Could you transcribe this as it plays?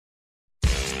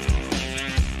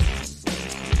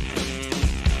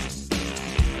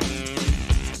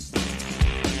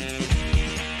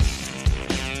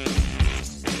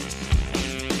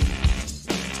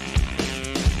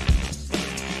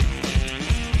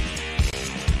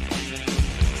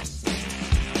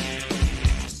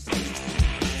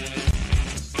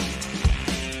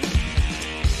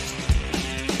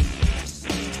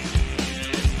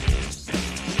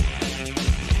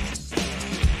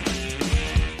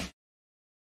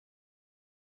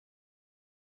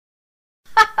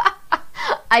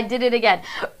I did it again.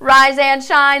 Rise and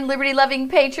shine, liberty-loving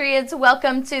patriots.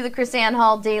 Welcome to the KrisAnne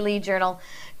Hall Daily Journal.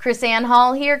 KrisAnne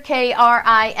Hall here,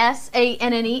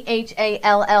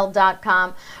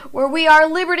 KrisAnnehall.com, where we are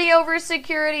liberty over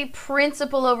security,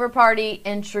 principle over party,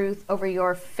 and truth over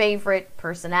your favorite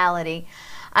personality.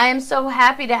 I am so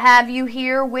happy to have you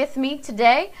here with me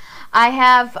today. I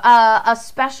have a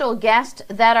special guest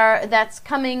that's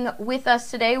coming with us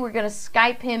today. We're going to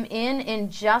Skype him in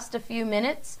just a few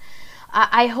minutes.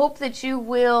 I hope that you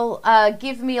will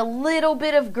give me a little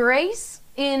bit of grace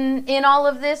in all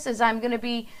of this, as I'm going to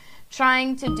be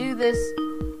trying to do this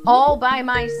all by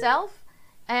myself.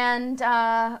 And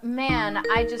man,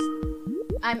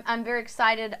 I'm very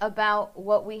excited about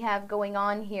what we have going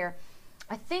on here.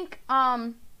 I think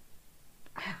I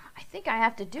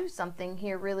have to do something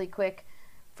here really quick.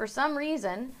 For some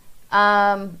reason,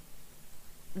 the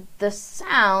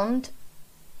sound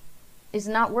is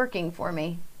not working for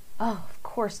me. Oh, of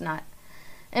course not.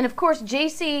 And of course,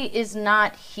 JC is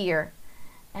not here.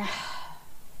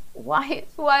 Why?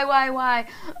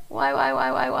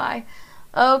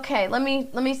 Okay, let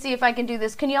me see if I can do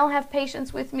this. Can y'all have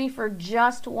patience with me for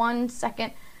just 1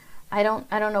 second? I don't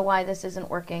know why this isn't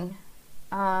working.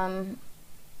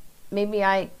 Maybe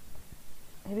I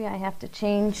have to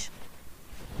change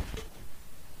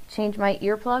my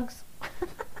earplugs.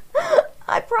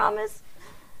 I promise.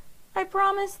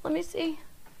 Let me see.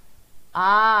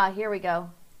 Ah, here we go.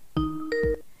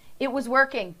 It was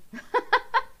working.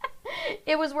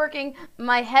 It was working.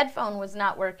 My headphone was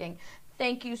not working.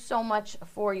 Thank you so much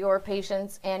for your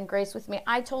patience and grace with me.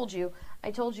 I told you,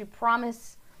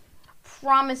 promise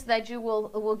that you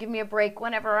will give me a break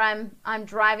whenever I'm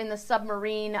driving the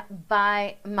submarine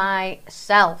by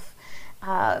myself.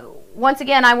 Once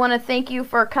again, I want to thank you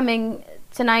for coming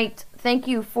tonight. Thank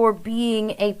you for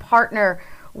being a partner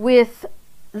with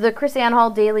the KrisAnne Hall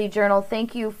Daily Journal.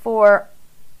 Thank you for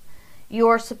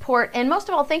your support, and most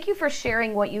of all, thank you for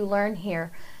sharing what you learn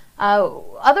here.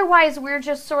 Otherwise, we're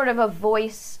just sort of a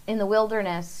voice in the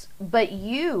wilderness, but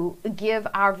you give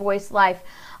our voice life.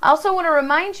 I also want to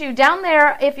remind you, down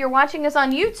there, if you're watching us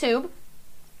on YouTube,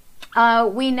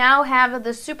 we now have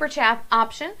the super chat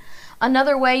option.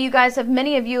 Another way,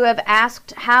 many of you have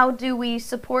asked, how do we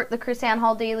support the KrisAnne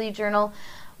Hall Daily Journal?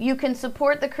 You can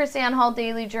support the KrisAnne Hall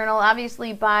Daily Journal,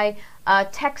 obviously, by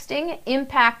texting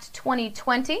Impact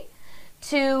 2020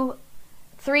 to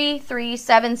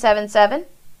 33777,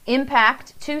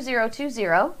 Impact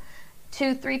 2020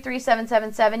 to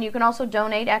 33777. You can also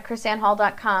donate at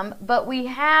KrisAnneHall.com. But we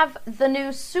have the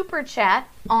new super chat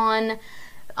on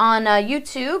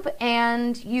YouTube,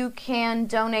 and you can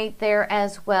donate there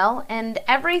as well. And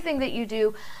everything that you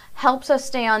do helps us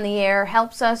stay on the air,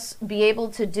 helps us be able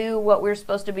to do what we're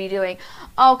supposed to be doing.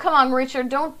 Oh, come on, Richard,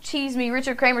 don't tease me.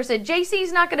 Richard Kramer said,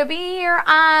 JC's not going to be here.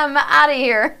 I'm out of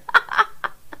here.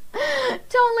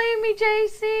 Don't leave me,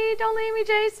 JC. Don't leave me,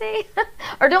 JC.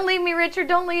 Or don't leave me, Richard.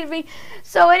 Don't leave me.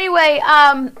 So anyway,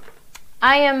 I'm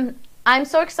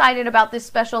so excited about this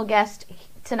special guest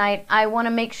tonight. I want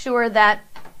to make sure that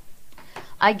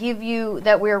I give you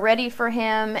that we're ready for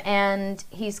him, and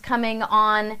he's coming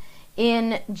on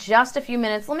in just a few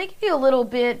minutes. Let me give you a little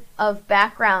bit of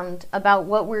background about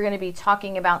what we're going to be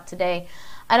talking about today.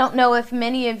 I don't know if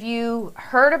many of you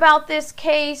heard about this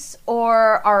case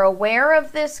or are aware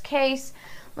of this case.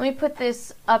 Let me put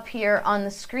this up here on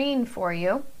the screen for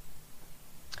you.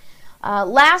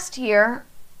 Last year,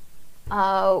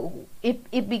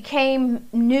 it became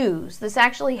news. This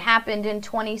actually happened in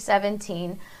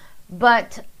 2017,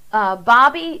 but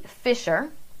Bobby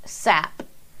Fisher Sapp,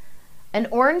 an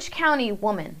Orange County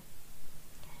woman,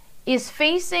 is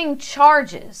facing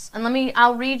charges, and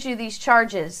I'll read you these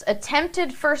charges.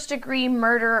 Attempted first-degree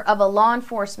murder of a law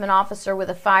enforcement officer with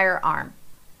a firearm.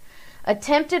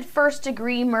 Attempted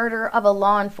first-degree murder of a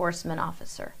law enforcement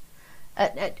officer.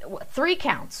 3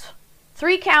 counts.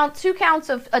 2 counts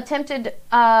of attempted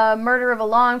murder of a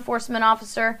law enforcement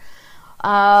officer.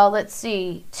 Let's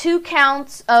see. 2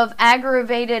 counts of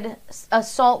aggravated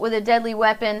assault with a deadly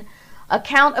weapon. A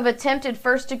count of attempted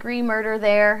first-degree murder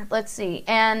there. Let's see.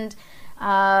 And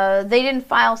they didn't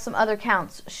file some other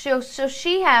counts. So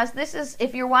she has, this is,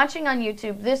 if you're watching on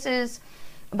YouTube, this is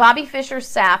Bobby Fisher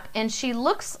Sapp, and she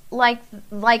looks like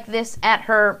this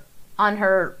on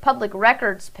her public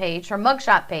records page, her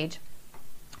mugshot page,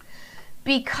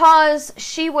 because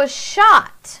she was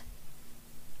shot.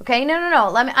 Okay,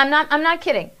 no. I'm not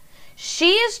kidding.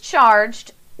 She is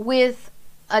charged with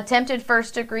attempted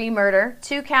first-degree murder,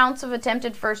 2 counts of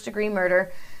attempted first-degree murder.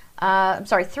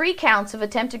 3 counts of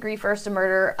attempted first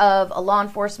murder of a law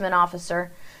enforcement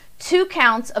officer, 2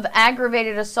 counts of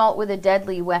aggravated assault with a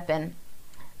deadly weapon,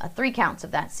 3 counts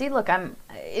of that. See, look,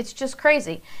 it's just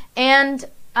crazy. And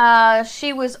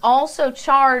she was also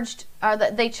charged,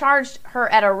 they charged her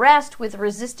at arrest with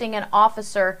resisting an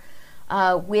officer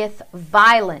with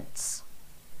violence.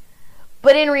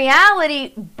 But in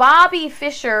reality, Bobby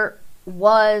Fischer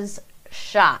was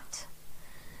shot.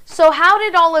 So how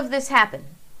did all of this happen?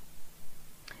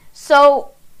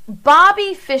 So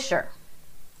Bobby Fischer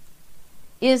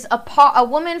is a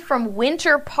woman from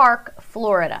Winter Park,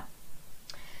 Florida,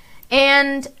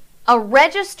 and a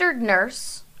registered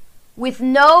nurse with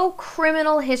no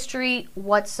criminal history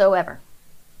whatsoever.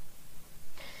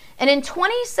 And in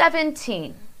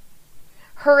 2017,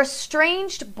 her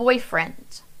estranged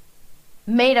boyfriend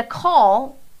made a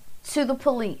call to the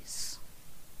police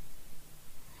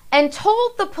and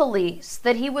told the police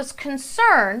that he was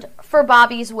concerned for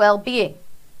Bobby's well-being.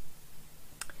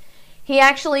 He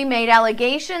actually made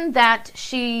allegation that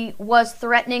she was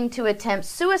threatening to attempt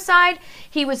suicide.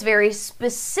 He was very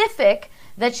specific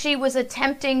that she was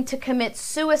attempting to commit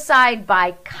suicide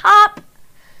by cop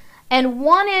and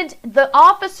wanted the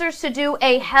officers to do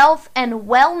a health and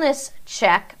wellness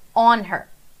check on her.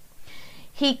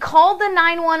 He called the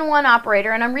 911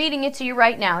 operator, and I'm reading it to you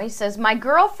right now. He says, "My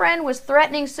girlfriend was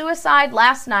threatening suicide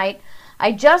last night.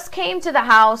 I just came to the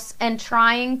house and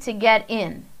trying to get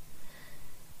in."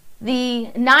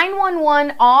 The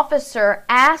 911 officer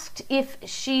asked if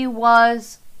she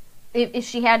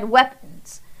had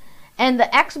weapons. And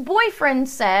the ex-boyfriend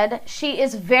said she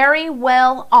is very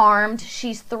well armed.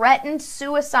 She's threatened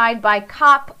suicide by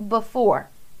cop before.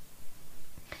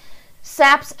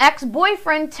 Sapp's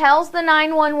ex-boyfriend tells the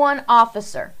 911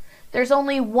 officer, "There's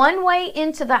only one way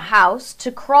into the house,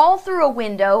 to crawl through a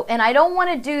window, and I don't want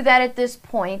to do that at this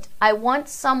point. I want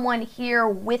someone here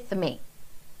with me."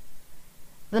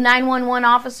 The 911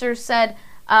 officer said,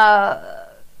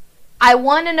 "I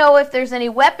want to know if there's any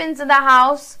weapons in the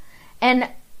house." And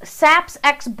Sapp's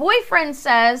ex-boyfriend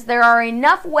says there are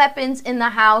enough weapons in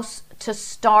the house to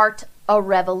start a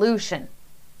revolution.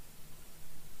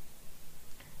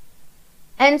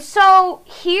 And so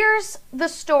here's the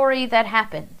story that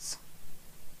happens.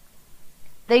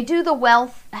 They do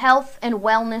the health and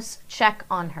wellness check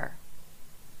on her.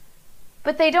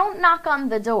 But they don't knock on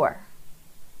the door.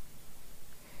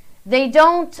 They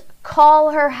don't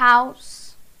call her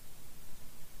house.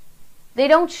 They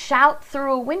don't shout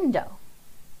through a window.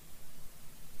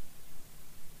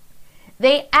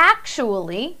 They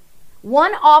actually,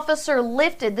 one officer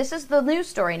lifted, this is the news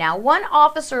story now, one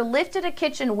officer lifted a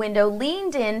kitchen window,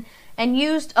 leaned in, and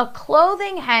used a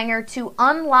clothing hanger to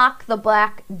unlock the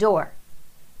back door.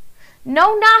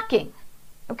 No knocking,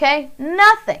 okay?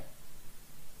 Nothing.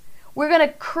 We're going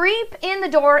to creep in the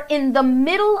door in the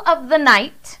middle of the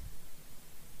night.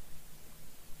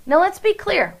 Now let's be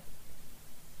clear.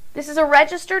 This is a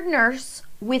registered nurse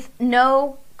with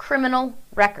no criminal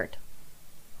record.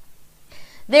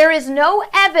 There is no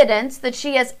evidence that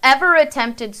she has ever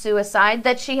attempted suicide,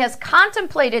 that she has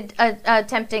contemplated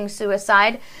attempting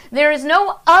suicide. There is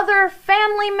no other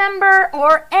family member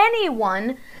or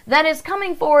anyone that is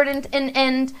coming forward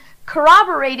and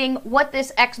corroborating what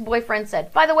this ex-boyfriend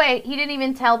said. By the way, he didn't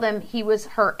even tell them he was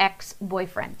her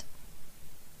ex-boyfriend.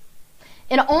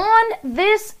 And on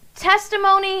this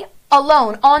testimony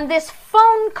alone, on this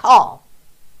phone call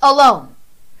alone,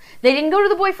 they didn't go to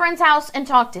the boyfriend's house and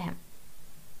talk to him.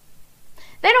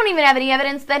 They don't even have any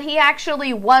evidence that he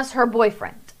actually was her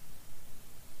boyfriend.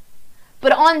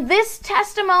 But on this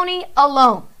testimony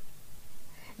alone,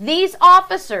 these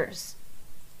officers,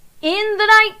 in the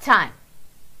nighttime,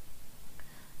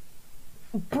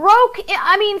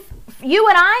 you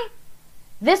and I,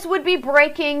 this would be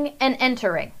breaking and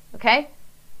entering, okay?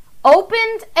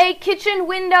 Opened a kitchen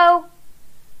window,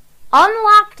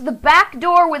 unlocked the back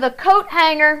door with a coat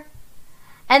hanger,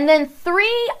 and then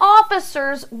 3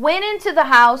 officers went into the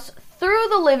house through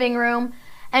the living room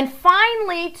and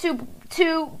finally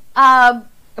to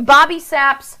Bobby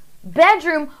Sapp's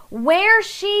bedroom where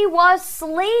she was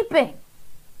sleeping.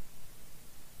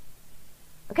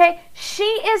 Okay? She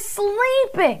is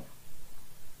sleeping.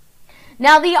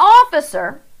 Now the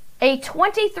officer, a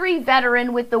 23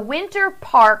 veteran with the Winter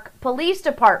Park Police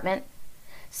Department,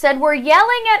 said, "We're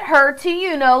yelling at her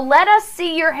to, let us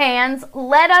see your hands,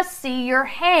 let us see your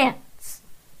hands."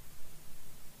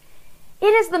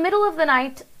 It is the middle of the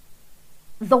night.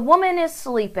 The woman is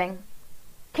sleeping.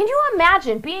 Can you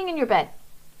imagine being in your bed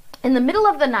in the middle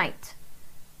of the night,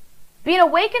 being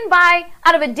awakened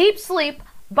out of a deep sleep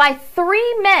by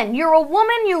 3 men? You're a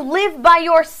woman, you live by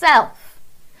yourself,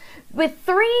 with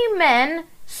 3 men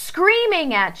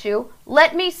screaming at you,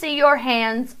 "Let me see your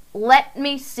hands, let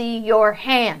me see your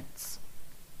hands."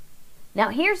 Now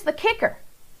here's the kicker.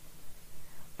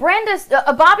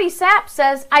 Bobby Sapp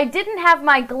says, I didn't have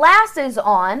my glasses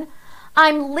on.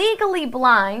 I'm legally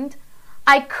blind.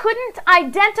 I couldn't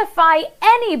identify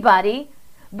anybody,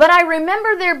 but I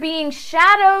remember there being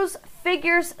shadows,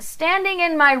 figures standing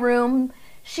in my room.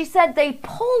 She said they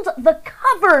pulled the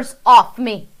covers off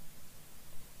me.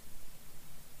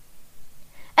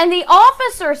 And the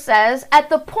officer says at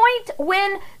the point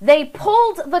when they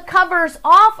pulled the covers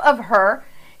off of her,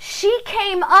 she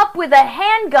came up with a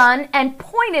handgun and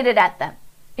pointed it at them.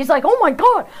 He's like, oh my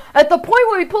God, at the point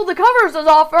where we pulled the covers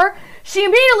off her, she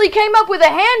immediately came up with a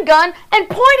handgun and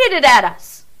pointed it at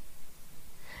us.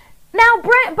 Now,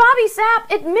 Bobby Sapp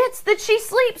admits that she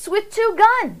sleeps with 2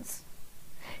 guns.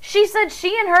 She said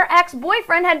she and her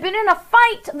ex-boyfriend had been in a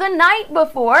fight the night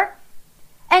before,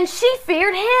 and she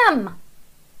feared him.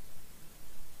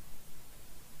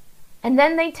 And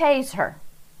then they tase her.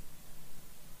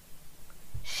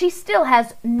 She still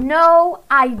has no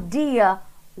idea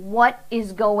what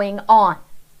is going on.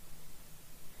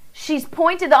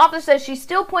 The officer says she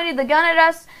still pointed the gun at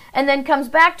us and then comes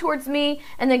back towards me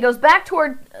and then goes back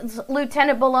toward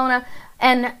Lieutenant Bologna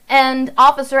and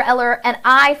Officer Eller, and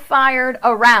I fired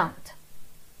a round.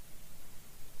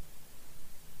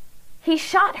 He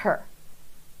shot her.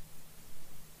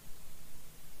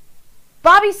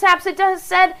 Bobby Sapp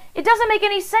said it doesn't make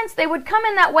any sense they would come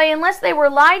in that way unless they were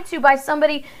lied to by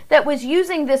somebody that was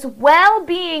using this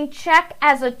well-being check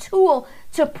as a tool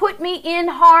to put me in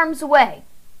harm's way.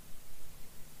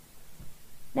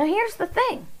 Now here's the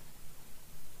thing.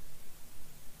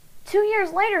 2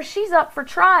 years later, she's up for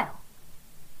trial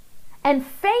and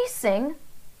facing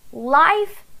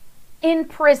life in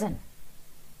prison.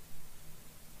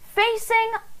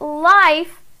 Facing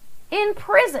life in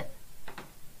prison.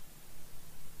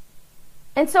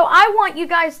 And so I want you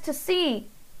guys to see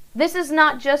this is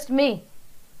not just me.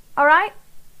 All right?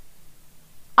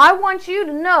 I want you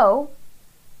to know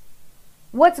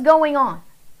what's going on.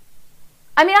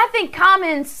 I mean, I think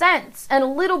common sense and a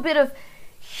little bit of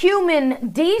human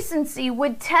decency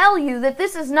would tell you that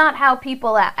this is not how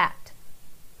people act.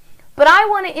 But I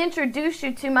want to introduce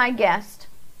you to my guest.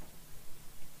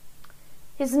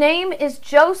 His name is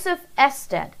Joseph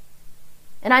Ested.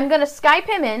 And I'm going to Skype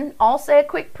him in. I'll say a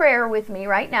quick prayer with me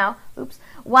right now. Oops.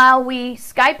 While we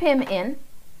Skype him in.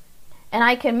 And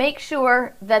I can make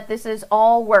sure that this is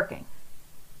all working.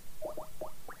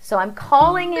 So I'm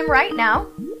calling him right now.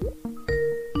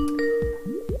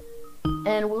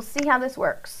 And we'll see how this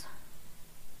works.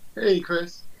 Hey,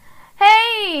 Chris.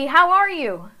 Hey, how are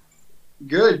you?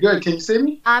 Good, good. Can you see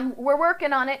me? We're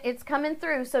working on it. It's coming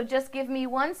through. So just give me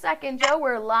 1 second, Joe.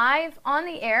 We're live on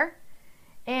the air.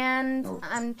 And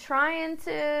I'm trying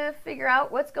to figure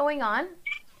out what's going on.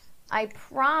 I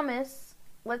promise.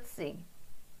 Let's see.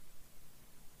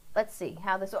 Let's see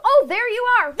how this... Oh, there you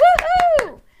are.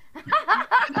 Woohoo!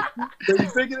 So you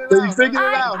figured it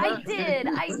out. I did.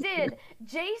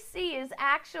 JC is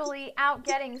actually out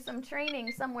getting some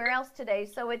training somewhere else today,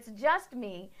 so it's just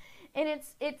me. And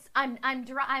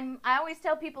I always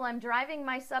tell people I'm driving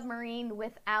my submarine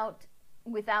without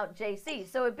JC.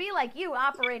 So it'd be like you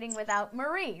operating without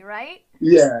Marie, right?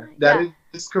 Yeah, that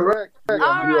is correct. You're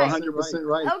right. 100%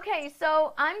 right. Okay,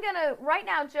 so I'm going to, right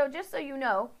now, Joe, just so you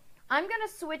know, I'm going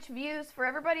to switch views for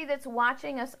everybody that's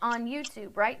watching us on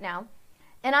YouTube right now.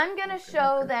 And I'm going to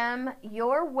show them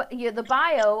the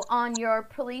bio on your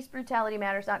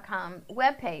policebrutality.matters.com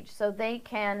webpage so they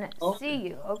can see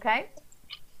you, okay?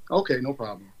 Okay, no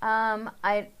problem.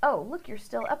 Oh, look, you're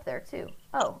still up there too.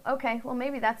 Oh, okay. Well,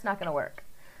 maybe that's not going to work.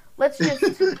 Let's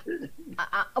just,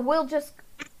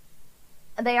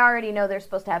 they already know they're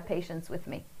supposed to have patience with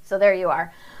me. So there you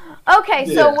are.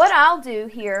 Okay, so what I'll do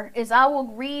here is I will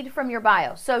read from your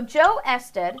bio. So Joe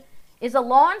Ested is a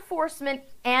law enforcement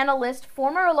analyst,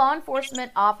 former law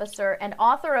enforcement officer, and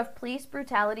author of Police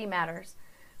Brutality Matters,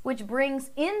 which brings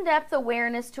in-depth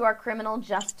awareness to our criminal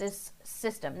justice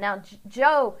system. Now,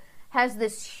 Joe has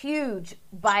this huge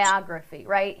biography,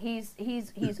 right? He's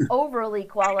overly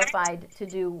qualified to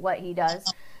do what he does.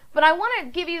 But I want to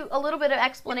give you a little bit of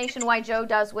explanation why Joe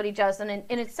does what he does, and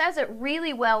it says it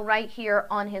really well right here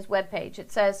on his webpage. It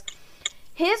says,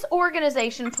 his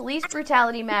organization, Police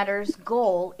Brutality Matters'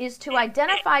 goal is to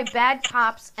identify bad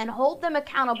cops and hold them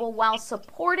accountable while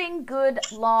supporting good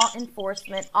law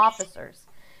enforcement officers.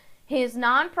 His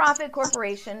nonprofit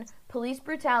corporation, Police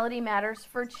Brutality Matters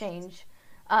for Change,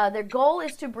 their goal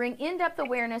is to bring in-depth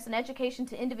awareness and education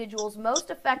to individuals most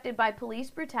affected by police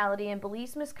brutality and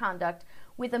police misconduct,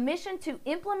 with a mission to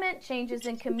implement changes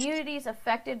in communities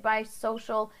affected by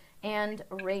social and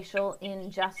racial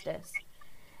injustice.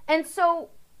 And so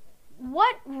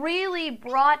what really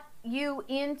brought you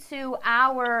into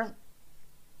our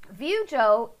view,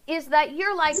 Joe, is that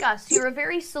you're like us. You're a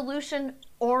very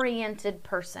solution-oriented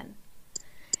person.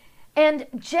 And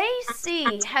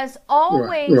JC has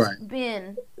always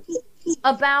been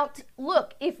about,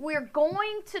 look, if we're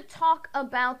going to talk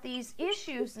about these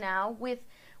issues now with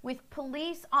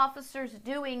police officers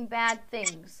doing bad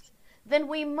things, then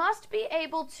we must be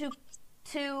able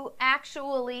to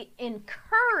actually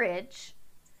encourage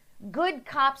good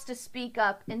cops to speak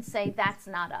up and say, that's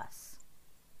not us.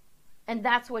 And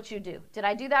that's what you do. Did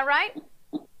I do that right?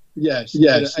 Yes, she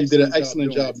did an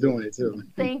excellent job doing it too.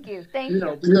 Thank you.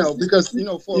 Because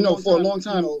for a long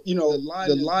time,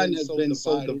 the line has been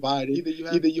so divided.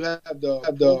 Either you have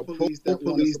the police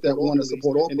that want to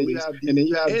support all police, and then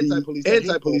you have the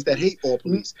anti-police that hate all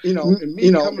police. And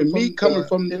me coming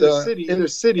from the inner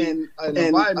city and an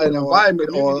environment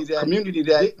or community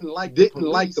that didn't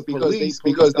like the police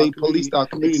because they policed our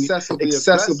community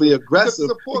excessively aggressive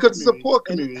because it's a poor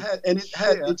community and it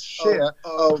had its share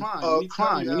of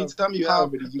crime. Anytime you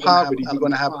have poverty, you're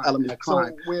going to have an element of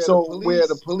crime. So where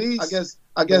the police,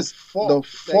 I guess the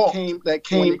fault that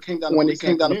came when it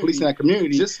came down to policing that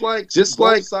community, just like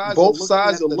both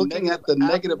sides are looking at the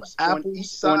negative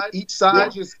apples on each side, they're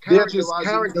just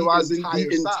characterizing the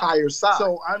entire side.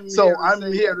 So I'm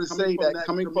here to say that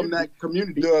coming from that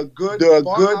community, the good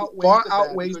far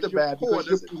outweighs the bad because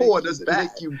your poor doesn't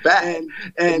make you bad.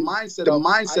 And the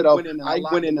mindset of I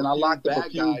went in and I locked up a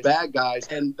few bad guys,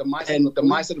 and the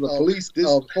mindset of the police, this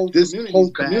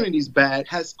whole community's bad,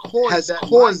 has caused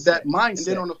that mindset.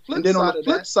 And then on the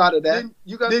flip side of that,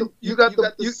 you got the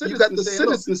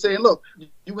citizens saying, "Look,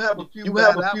 you have a few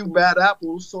bad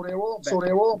apples, so they're all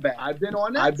bad." I've been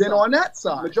on that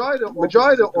side. Majority of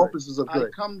the officers are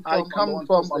good. I come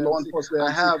from a law enforcement.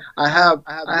 I have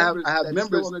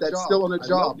members that's still on the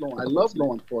job. I love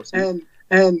law enforcement.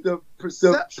 And the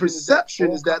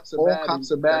perception is that all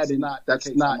cops are bad, and that's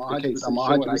not the case. I'm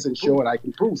 100% sure I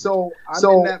can prove. So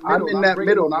I'm in that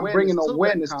middle, and I'm bringing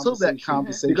awareness to that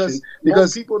conversation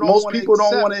because most people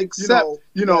don't want to accept,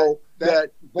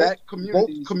 that both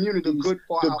communities,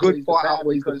 the good far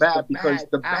outweighs the bad because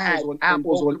the bad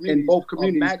apples in both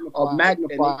communities are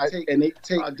magnified, and they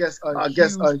take, I guess,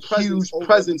 a huge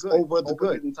presence over the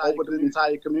good, over the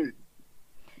entire community.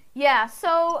 Yeah,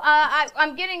 so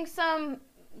I'm getting some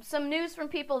news from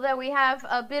people that we have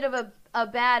a bit of a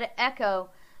bad echo.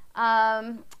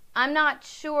 I'm not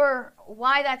sure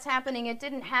why that's happening. It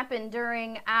didn't happen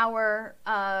during our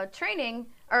training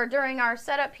or during our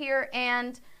setup here,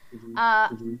 and I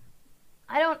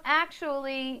don't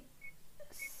actually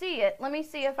see it. Let me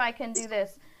see if I can do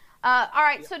this. All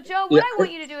right, so Joe, what I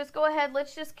want you to do is go ahead.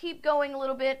 Let's just keep going a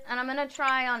little bit, and I'm going to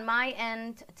try on my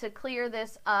end to clear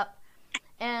this up.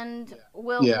 And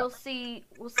we'll see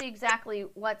exactly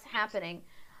what's happening.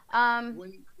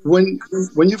 When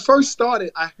you first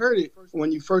started, I heard it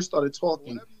when you first started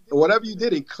talking. Whatever you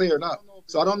did, it cleared up.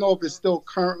 So I don't know if it's still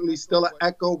currently an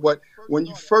echo, but when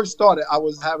you first started, I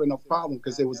was having a problem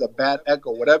because it was a bad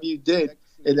echo. Whatever you did,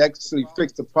 it actually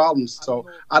fixed the problem. So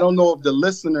I don't know if the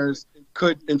listeners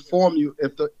could inform you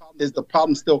if is the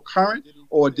problem still current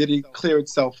or did it clear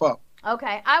itself up?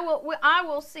 Okay, I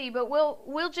will see, but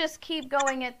we'll just keep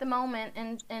going at the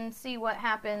moment and see what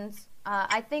happens.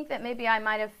 I think that maybe I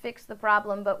might have fixed the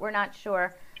problem, but we're not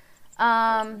sure.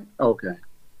 Okay.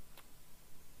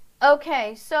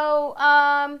 Okay, so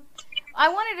I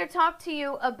wanted to talk to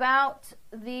you about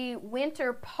the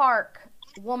Winter Park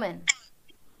woman.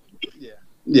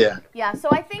 Yeah. Yeah, so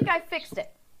I think I fixed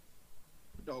it.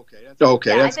 Okay, that's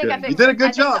good. You did a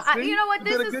good job. You know what?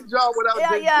 You did a good job without.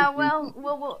 Yeah.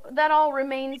 Well, that all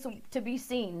remains to be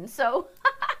seen. So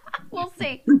we'll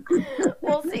see.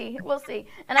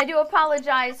 And I do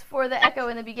apologize for the echo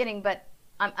in the beginning, but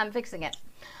I'm fixing it.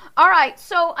 All right.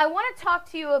 So I want to talk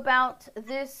to you about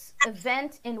this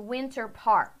event in Winter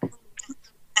Park.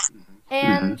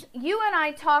 And you and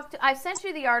I talked. I sent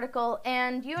you the article,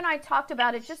 and you and I talked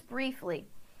about it just briefly.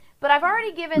 But I've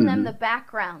already given them the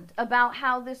background about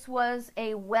how this was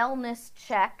a wellness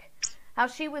check, how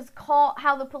she was called,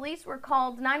 how the police were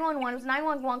called, 911. It was a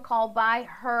 911 call by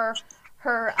her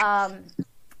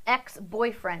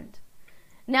ex-boyfriend.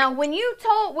 Now, when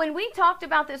we talked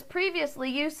about this previously,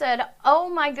 you said, "Oh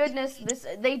my goodness,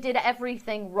 they did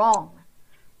everything wrong,"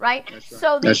 right?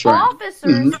 So the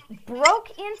officers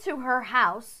broke into her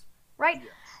house, right?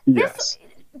 Yes.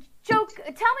 Joe, tell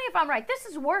me if I'm right. This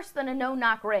is worse than a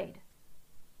no-knock raid.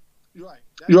 You're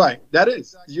right. That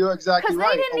is. You're exactly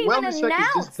right. Because they didn't even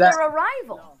announce their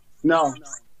arrival. No.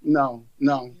 You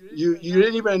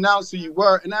didn't even announce who you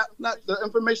were, and not the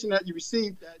information that you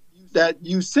received that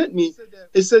you sent me.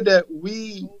 It said that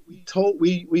we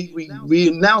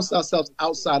announced ourselves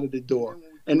outside of the door.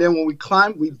 And then when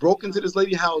we broke into this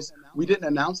lady's house. We didn't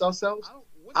announce ourselves.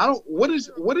 How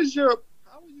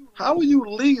are you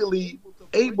legally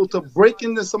able to break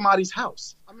into somebody's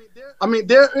house? I mean,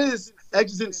 there is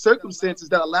exigent circumstances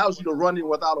that allows you to run in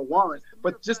without a warrant,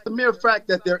 but just the mere fact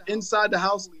that they're inside the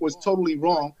house was totally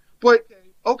wrong. But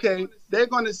okay, they're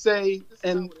going to say,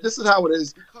 and this is how it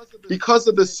is, because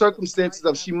of the circumstances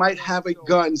of she might have a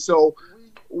gun, so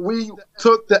we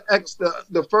took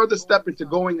the further step into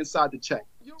going inside to check.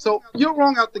 So you're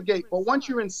wrong out the gate. But once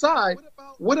you're inside,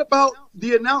 what about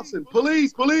the announcement?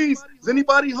 Police, police, is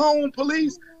anybody home?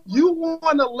 Police. You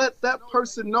want to let that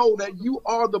person know that you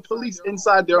are the police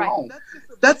inside their home.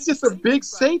 That's just a big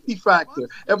safety factor.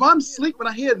 If I'm sleeping,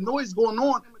 I hear noise going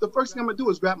on, the first thing I'm going to do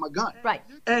is grab my gun. Right.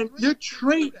 And you're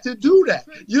trained to do that.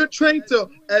 You're trained to,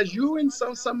 as you're in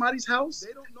somebody's house,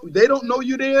 they don't know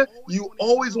you there, you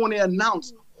always want to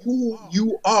announce who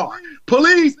you are.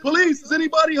 Police, police, is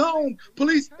anybody home?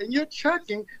 Police, and you're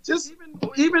checking. Just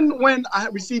even when I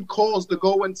received calls to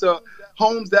go into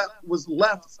homes that was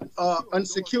left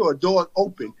unsecured, doors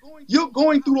open, you're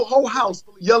going through the whole house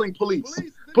yelling police.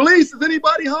 Police, is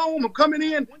anybody home? I'm coming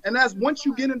in. And as once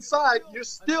you get inside, you're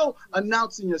still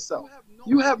announcing yourself.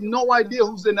 You have no idea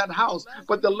who's in that house.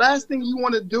 But the last thing you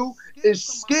want to do is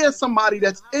scare somebody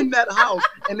that's in that house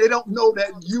and they don't know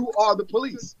that you are the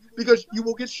police, because you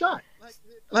will get shot.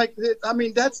 Like, I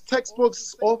mean, that's textbook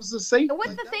officer safety. What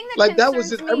the thing that like that was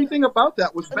just, everything about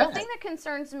that was bad. The thing that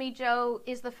concerns me, Joe,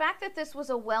 is the fact that this was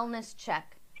a wellness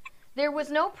check. There was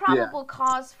no probable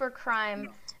cause for crime.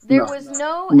 There was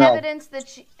no evidence that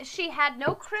she had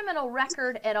no criminal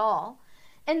record at all.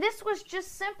 And this was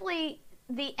just simply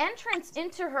the entrance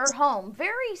into her home,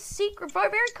 very secret,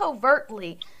 very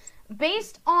covertly,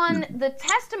 based on the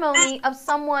testimony of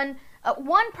someone,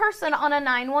 one person on a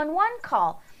 911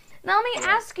 call. Now, let me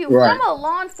ask you, from a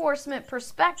law enforcement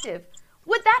perspective,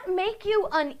 would that make you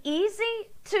uneasy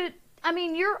to, I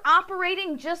mean, you're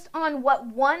operating just on what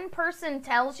one person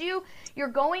tells you? You're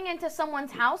going into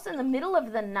someone's house in the middle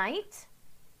of the night?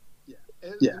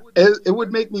 Yeah, it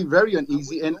would make me very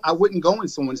uneasy, and I wouldn't go in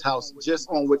someone's house just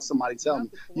on what somebody tells me.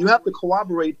 You have to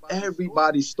corroborate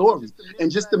everybody's story. And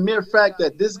just the mere fact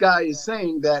that this guy is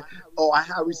saying that, oh, I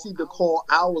received a call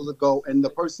hours ago, and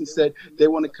the person said they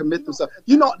want to commit themselves.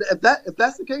 You know, if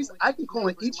that's the case, I can call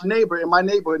in each neighbor in my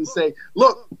neighborhood and say,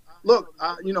 look,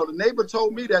 you know, the neighbor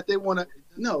told me that they want to.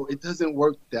 No, it doesn't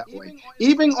work that way.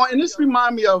 And this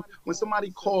reminds me of when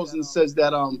somebody calls and says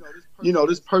that, you know,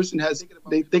 this person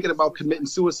they thinking about committing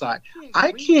suicide.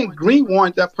 I can't green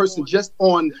warrant that person just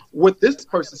on what this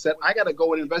person said. I got to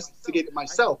go and investigate it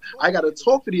myself. I got to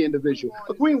talk to the individual.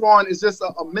 A green warrant is just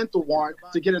a mental warrant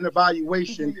to get an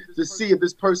evaluation to see if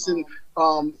this person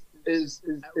is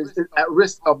at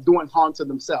risk of doing harm to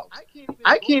themselves.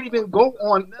 I can't even go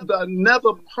on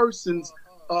another person's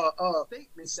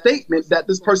statement that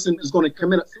this person is going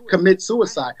to commit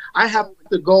suicide. I have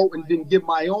to go and then give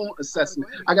my own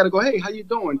assessment. I got to go, hey, how you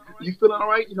doing? You feeling all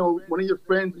right? You know, one of your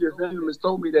friends, your family members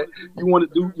told me that you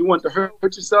want to hurt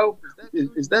yourself.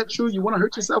 Is that true? You want to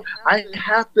hurt yourself? I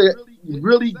have to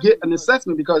really get an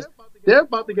assessment because they're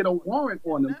about to get a warrant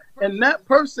on them, and that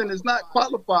person is not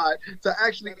qualified to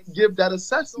actually give that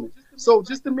assessment. So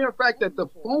just the mere fact that the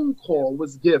phone call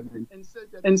was given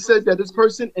and said that this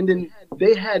person, and then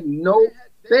they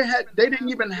didn't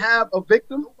even have a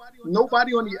victim,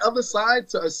 nobody on the other side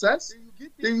to assess.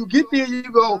 Then you get there, you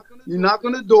go, you knock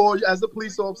on the door as a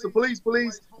police officer, police,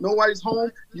 nobody's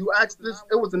home. You ask this,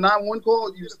 it was a 911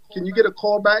 call. Can you get a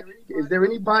call back? Is there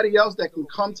anybody else that can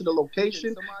come to the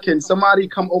location? Can somebody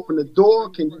come open the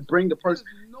door? Can you bring the person?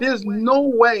 There's no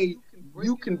way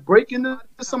you can break into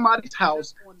somebody's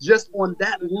house just on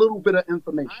that little bit of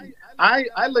information.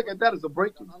 I look at that as a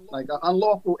break-in, like an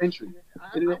unlawful entry.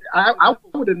 I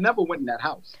would have never went in that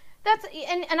house. That's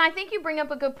and I think you bring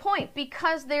up a good point,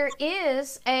 because there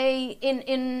is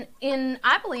in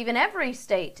I believe in every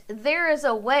state there is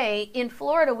a way. In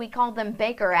Florida we call them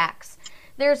Baker Acts.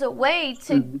 There's a way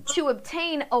to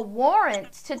obtain a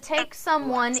warrant to take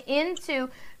someone into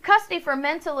custody for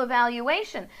mental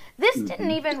evaluation. This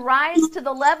didn't even rise to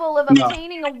the level of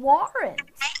obtaining a warrant.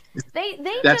 They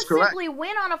just simply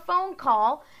went on a phone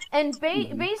call, and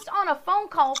based on a phone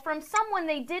call from someone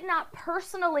they did not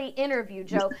personally interview,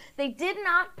 Joe. They did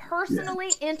not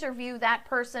personally interview that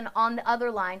person on the other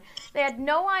line. They had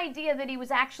no idea that he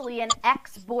was actually an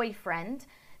ex-boyfriend.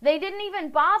 They didn't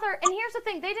even bother, and here's the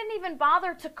thing, they didn't even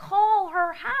bother to call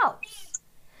her house.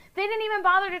 They didn't even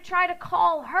bother to try to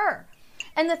call her.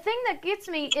 And the thing that gets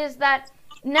me is that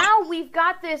now we've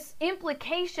got this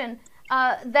implication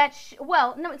it's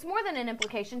more than an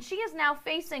implication. She is now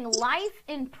facing life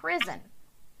in prison.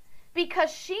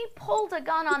 because she pulled a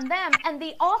gun on them and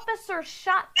the officer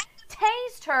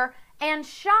tased her and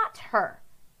shot her.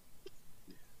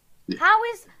 How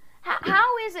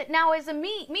is it now, as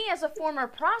me as a former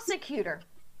prosecutor,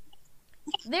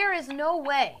 there is no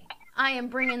way I am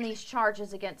bringing these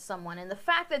charges against someone. And the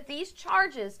fact that these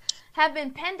charges have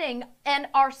been pending and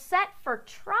are set for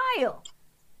trial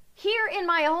here in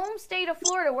my home state of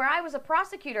Florida, where I was a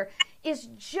prosecutor, is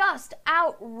just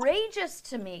outrageous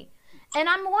to me. And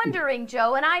I'm wondering,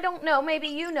 Joe, and I don't know, maybe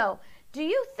you know, do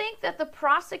you think that the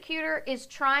prosecutor is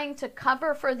trying to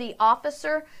cover for the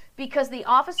officer because the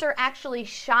officer actually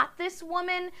shot this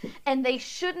woman and they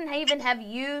shouldn't even have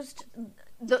used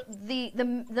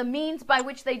the means by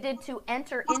which they did to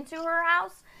enter into her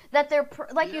house? That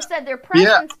like you said, their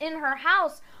presence in her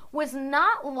house was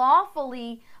not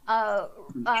lawfully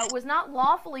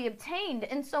obtained.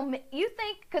 And so you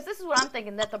think, because this is what I'm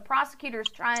thinking, that the prosecutor is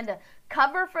trying to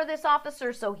cover for this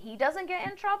officer so he doesn't get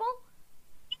in trouble?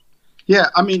 Yeah,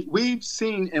 I mean, we've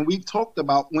seen and we've talked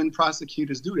about when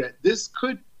prosecutors do that. This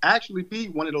could actually be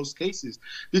one of those cases,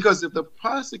 because if the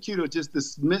prosecutor just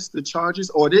dismissed the charges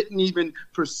or didn't even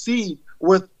proceed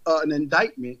with an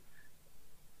indictment,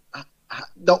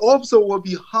 the officer will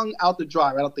be hung out to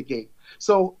dry right out the gate.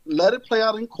 So let it play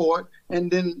out in court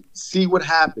and then see what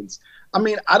happens. I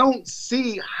mean, I don't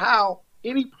see how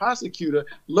any prosecutor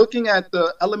looking at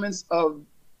the elements of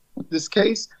this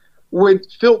case would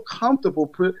feel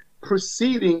comfortable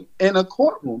proceeding in a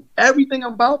courtroom. Everything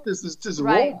about this is just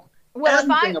wrong. Well,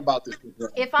 everything about this is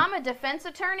wrong. If I'm a defense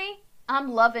attorney,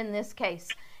 I'm loving this case.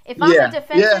 If I'm a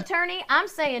defense attorney, I'm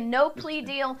saying no plea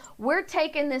deal. We're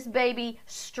taking this baby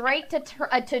straight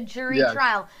to jury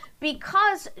trial,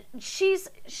 because she's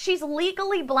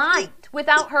legally blind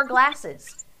without her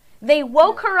glasses. They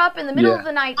woke her up in the middle of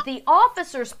the night. The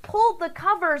officers pulled the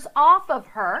covers off of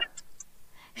her.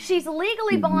 She's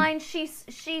legally blind. She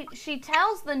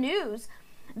tells the news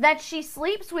that she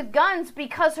sleeps with guns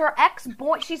because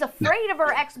she's afraid of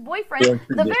her ex-boyfriend,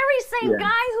 the very same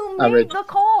guy who made the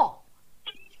call.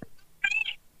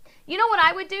 You know what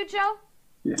I would do, Joe?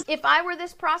 Yeah. If I were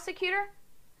this prosecutor,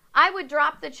 I would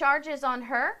drop the charges on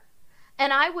her,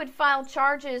 and I would file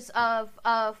charges of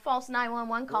false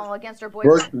 911 call against her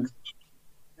boyfriend.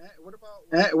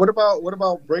 What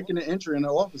about breaking and entering the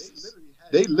offices?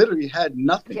 They literally had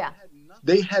nothing. Yeah.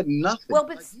 They had nothing. Well,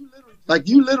 but like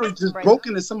you literally just broke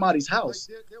into somebody's house.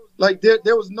 Like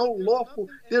there was no lawful.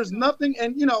 There's nothing,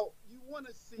 and you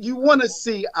want to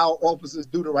see our officers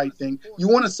do the right thing. You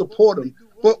want to support them,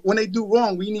 but when they do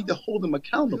wrong, we need to hold them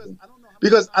accountable.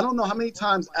 Because I don't know how many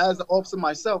times, as an officer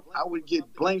myself, I would get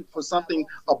blamed for something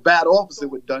a bad officer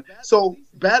would have done. So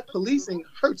bad policing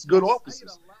hurts good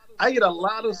officers. I get a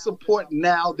lot of support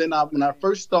now than when I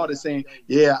first started saying,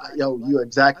 you're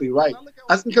exactly right.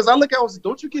 Because I look at it,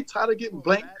 don't you get tired of getting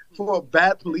blamed for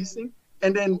bad policing?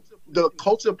 And then the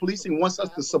culture of policing wants us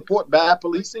to support bad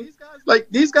policing? Like,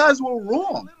 these guys were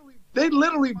wrong. They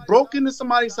literally broke into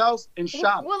somebody's house and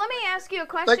shot. Well, let me ask you a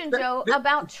question, Joe,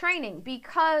 about training,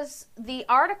 because the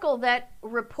article that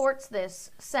reports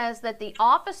this says that the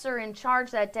officer in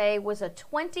charge that day was a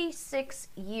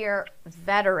 26-year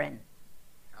veteran.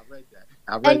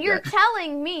 I read and you're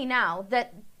telling me now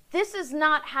that this is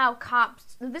not how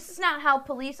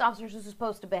police officers are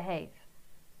supposed to behave.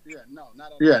 Not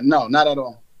at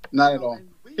all. Not at all.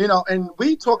 And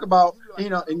we talk about,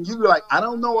 and you're like, I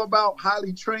don't know about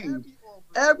highly trained.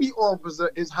 Every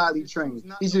officer is highly trained.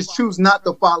 He just chooses not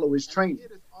to follow his training.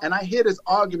 And I hear this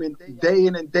argument day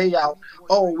in and day out,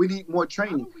 oh, we need more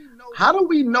training. How do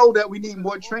we know that we need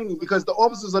more training? Because the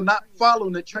officers are not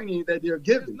following the training that they're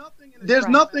given. There's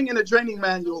nothing in the training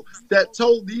manual that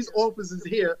told these officers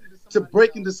here to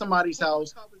break into somebody's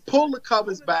house, pull the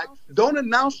covers back, don't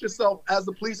announce yourself as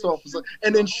a police officer,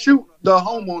 and then shoot the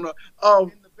homeowner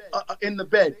in the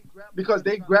bed because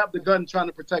they grabbed the gun trying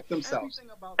to protect themselves.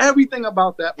 Everything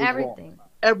about that was wrong.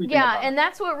 Everything. Yeah, and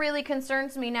that's what really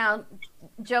concerns me now,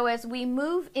 Joe, as we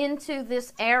move into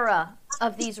this era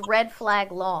of these red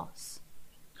flag laws.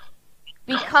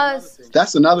 Because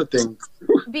that's another thing.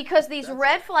 Because these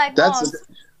red flag laws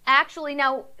actually,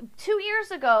 now 2 years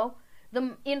ago,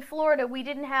 in Florida, we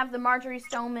didn't have the Marjorie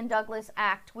Stoneman Douglas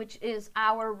Act, which is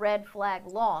our red flag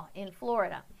law in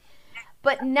Florida.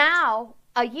 But now,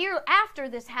 a year after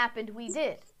this happened, we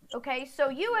did. Okay, so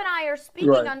you and I are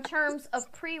speaking on terms of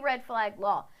pre-red flag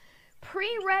law.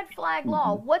 Pre-red flag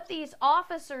law, what these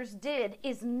officers did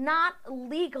is not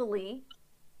legally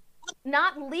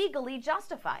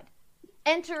justified.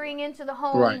 Entering into the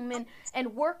home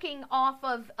and working off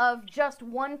of just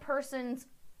one person's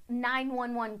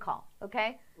 911 call,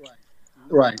 okay?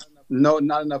 Right. No,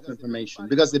 not enough information.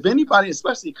 Because if anybody,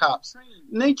 especially cops,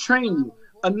 they train you.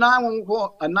 A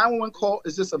 911 call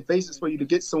is just a basis for you to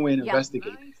get somewhere and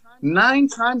investigate. 9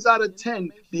 times out of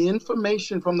 10, the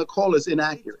information from the call is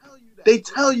inaccurate. They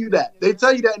tell you that. They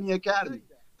tell you that in the academy.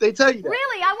 They tell you that.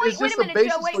 Really? Wait a minute,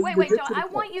 Joe. Wait, Joe. I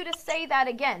want you to say that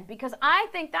again, because I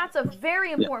think that's a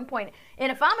very important point.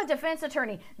 And if I'm a defense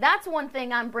attorney, that's one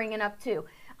thing I'm bringing up too.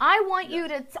 I want you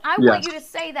to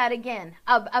say that again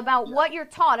about what you're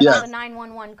taught about the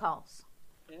 911 calls.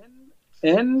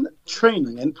 In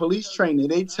training, in police training,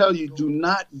 they tell you do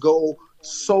not go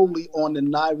solely on the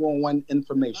 911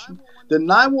 information. The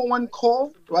 911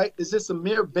 call, right, is just a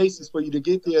mere basis for you to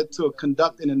get there to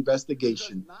conduct an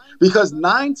investigation. Because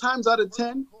 9 times out of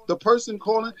 10, the person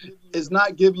calling is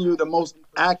not giving you the most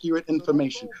accurate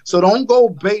information. So don't go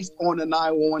based on the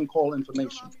 911 call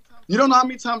information. You don't know how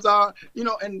many times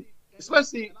and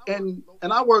especially and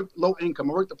I work low income.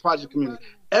 I work the project community.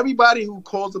 Everybody who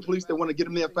calls the police, they want to get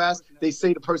them there fast, they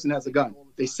say the person has a gun.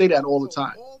 They say that all the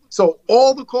time. So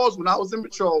all the calls when I was in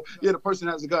patrol, the person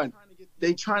has a gun.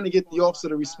 They trying to get the officer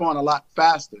to respond a lot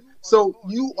faster. So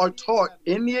you are taught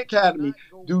in the academy,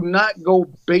 do not go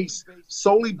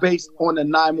solely based on the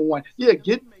 911. Yeah,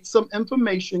 get some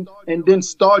information and then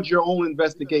start your own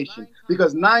investigation.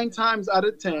 Because 9 times out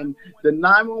of 10, the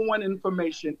 911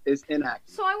 information is inaccurate.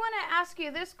 So I want to ask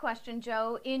you this question,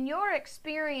 Joe. In your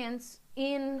experience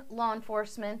in law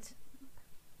enforcement,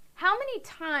 how many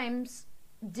times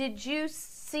did you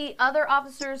see other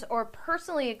officers or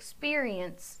personally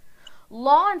experience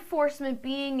law enforcement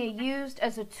being used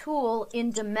as a tool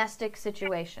in domestic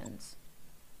situations?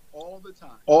 All the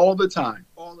time. All the time.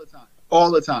 All the time. All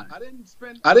the time.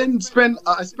 I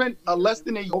spent less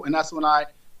than a year, and that's when I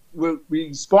would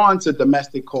respond to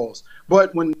domestic calls.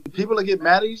 But when people get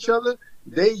mad at each other,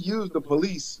 they use the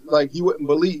police like you wouldn't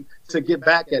believe to get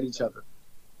back at each other.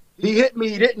 He hit me,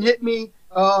 he didn't hit me.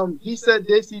 He said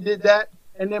this, he did that.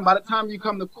 And then by the time you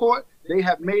come to court, they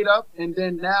have made up, and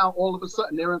then now all of a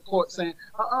sudden they're in court saying,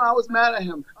 I was mad at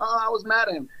him. I was mad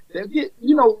at him. They get,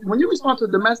 when you respond to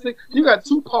domestic, you got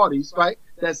 2 parties, right,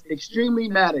 that's extremely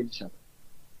mad at each other,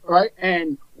 right?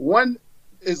 And one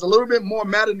is a little bit more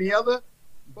mad than the other,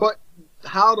 but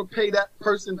how to pay that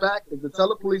person back is to tell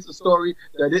the police a story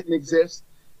that didn't exist.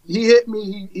 He hit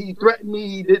me, he threatened me,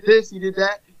 he did this, he did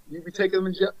that. You be taking him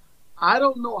in jail. I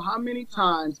don't know how many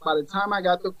times by the time I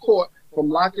got to court, from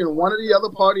locking one or the other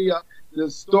party up, the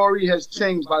story has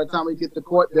changed. By the time we get to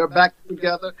court, they're back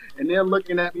together, and they're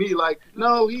looking at me like,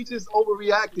 no, he just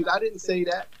overreacted. I didn't say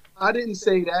that. I didn't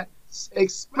say that,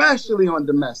 especially on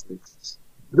domestics.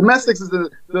 Domestics is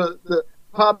the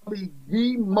probably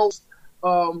the most,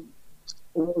 when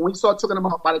we start talking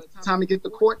about by the time we get to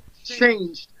court,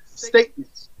 changed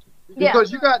statements.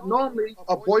 Because you got normally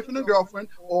a boyfriend and girlfriend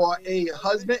or a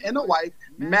husband and a wife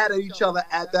mad at each other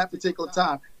at that particular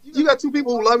time. You got 2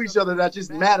 people who love each other that are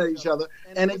just mad at each other.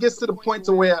 And it gets to the point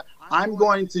to where I'm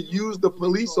going to use the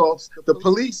police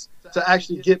to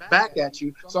actually get back at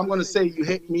you. So I'm going to say you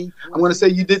hit me. I'm going to say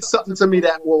you did something to me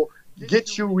that will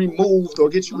get you removed or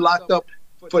get you locked up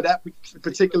for that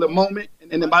particular moment.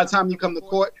 And then by the time you come to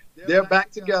court, they're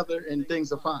back together and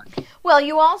things are fine. Well,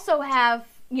 you also have,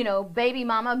 baby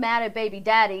mama mad at baby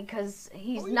daddy because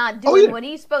he's not doing what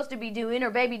he's supposed to be doing, or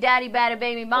baby daddy mad at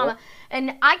baby mama.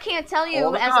 And I can't tell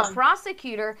you as a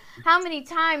prosecutor how many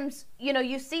times,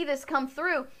 you see this come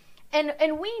through.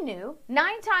 And we knew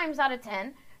 9 times out of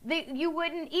 10 that you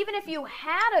wouldn't, even if you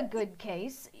had a good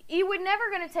case, you were never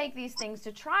going to take these things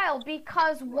to trial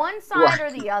because one side or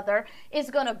the other is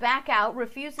going to back out,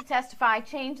 refuse to testify,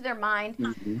 change their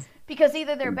mind because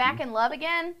either they're back in love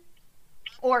again,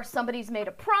 or somebody's made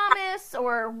a promise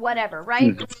or whatever,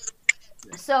 right?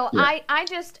 So I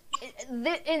just,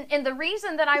 and the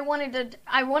reason that I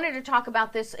wanted to talk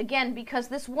about this again, because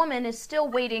this woman is still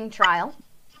waiting trial.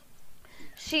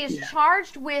 She is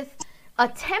charged with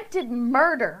attempted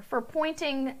murder for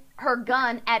pointing her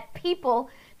gun at people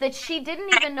that she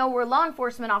didn't even know were law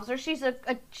enforcement officers. She's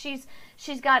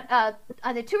got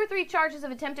 2 or 3 charges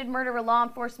of attempted murder for law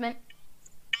enforcement,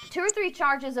 2 or 3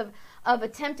 charges of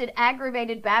attempted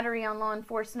aggravated battery on law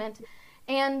enforcement,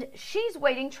 and she's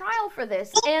waiting trial for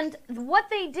this. And what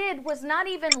they did was not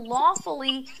even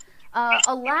lawfully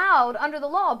allowed under the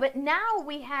law, but now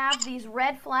we have these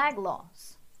red flag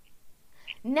laws.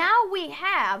 Now we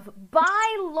have,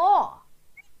 by law,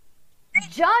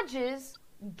 judges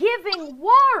giving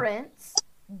warrants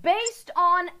based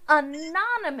on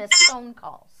anonymous phone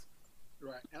calls.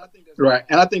 Right,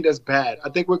 and I think that's bad. I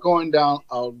think we're going down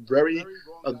a very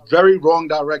wrong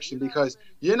direction because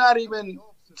you're not even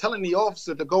telling the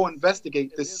officer to go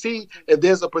investigate to see if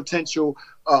there's a potential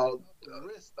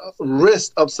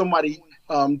risk of somebody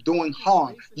doing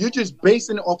harm. You're just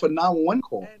basing it off a 911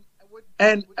 call.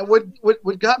 And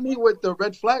what got me with the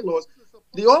red flag laws,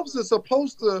 the officer's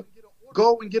supposed to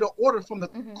go and get an order from the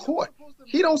court.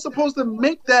 He don't supposed to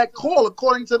make that call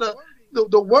according to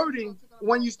the wording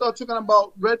when you start talking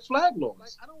about red flag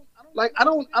laws. Like, I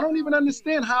don't even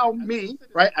understand how me,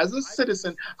 right, as a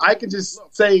citizen, I can just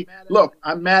say, look,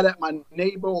 I'm mad at my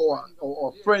neighbor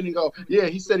or friend and go, yeah,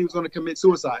 he said he was going to commit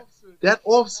suicide. That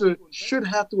officer should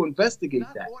have to investigate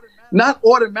that, not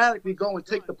automatically go and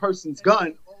take the person's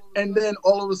gun. And then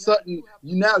all of a sudden,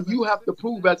 now you have to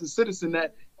prove as a citizen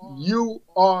that you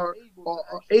are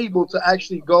able to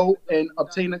actually go and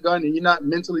obtain a gun and you're not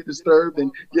mentally disturbed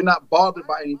and you're not bothered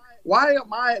by anything. Why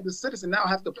am I, the citizen, now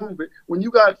have to prove it when you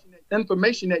got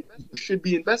information that should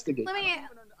be investigated?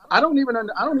 I don't even Joe,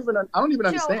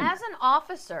 understand. As an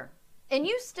officer, and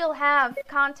you still have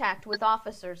contact with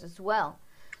officers as well.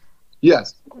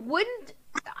 Yes. Wouldn't,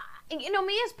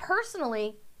 me as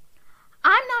personally,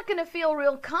 I'm not going to feel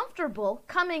real comfortable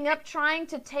coming up trying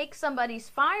to take somebody's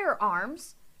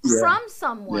firearms from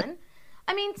someone. Yeah.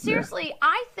 I mean, seriously,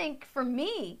 I think for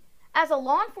me, as a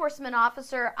law enforcement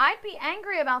officer, I'd be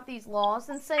angry about these laws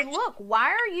and say, look, why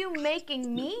are you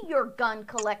making me your gun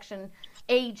collection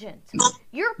agent?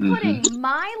 You're putting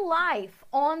my life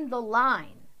on the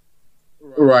line.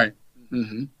 Right.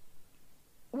 Mm-hmm.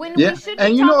 When we should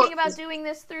be talking about doing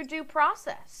this through due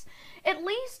process. At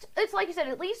least, it's like you said,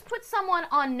 at least put someone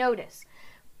on notice.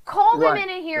 Call them in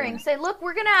a hearing. Say, look,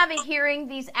 we're going to have a hearing.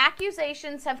 These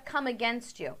accusations have come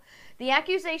against you. The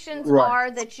accusations are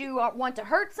that you want to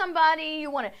hurt somebody.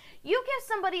 You give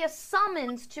somebody a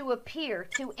summons to appear,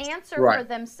 to answer for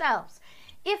themselves.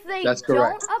 If they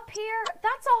don't appear,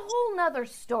 that's a whole nother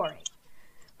story.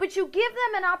 But you give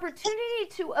them an opportunity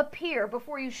to appear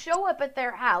before you show up at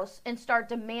their house and start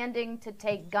demanding to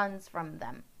take guns from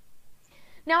them.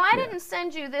 Now, I didn't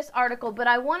send you this article, but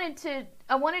I wanted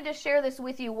to share this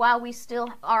with you while we still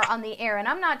are on the air. And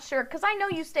I'm not sure, because I know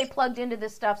you stay plugged into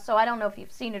this stuff, so I don't know if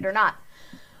you've seen it or not.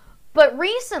 But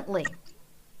recently,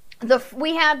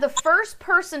 we had the first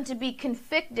person to be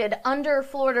convicted under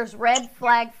Florida's red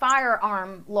flag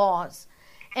firearm laws.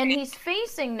 And he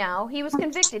was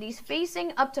convicted. He's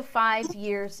facing up to 5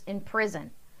 years in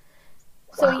prison.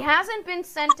 So he hasn't been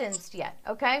sentenced yet,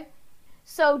 okay?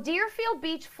 So Deerfield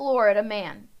Beach, Florida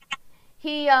man.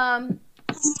 He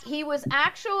was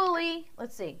actually,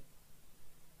 let's see.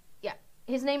 Yeah,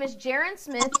 his name is Jaron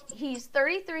Smith. He's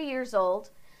 33 years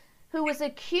old, who was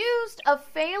accused of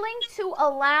failing to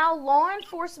allow law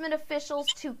enforcement officials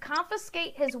to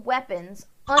confiscate his weapons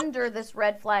under this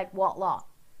red flag law.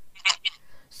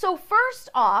 So first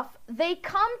off, they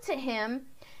come to him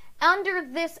under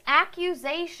this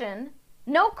accusation,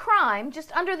 no crime,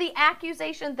 just under the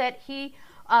accusation that he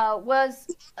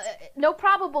no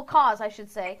probable cause, I should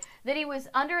say, that he was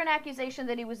under an accusation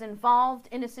that he was involved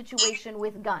in a situation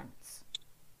with guns.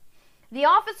 The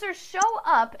officers show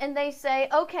up and they say,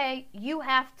 okay, you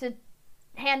have to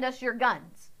hand us your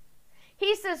guns.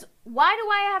 He says, why do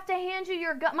I have to hand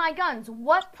you my guns?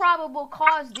 What probable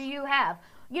cause do you have?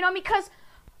 Because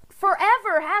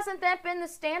forever, hasn't that been the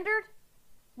standard?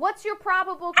 What's your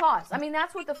probable cause? I mean,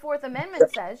 that's what the Fourth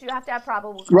Amendment says. You have to have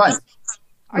probable cause. Right.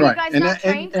 Are you guys not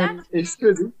trained and that? It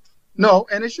should be. No,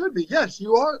 and it should be. Yes,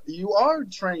 you are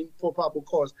trained for probable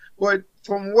cause. But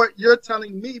from what you're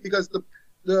telling me, because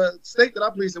the state that I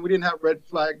police in, we didn't have red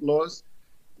flag laws,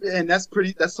 and that's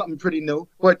something pretty new.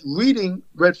 But reading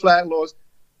red flag laws,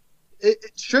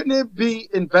 shouldn't it be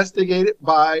investigated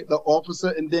by the officer,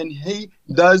 and then he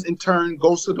does in turn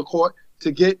goes to the court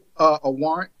to get a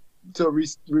warrant to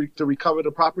recover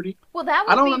the property? Well,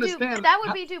 that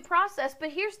would be due process.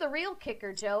 But here's the real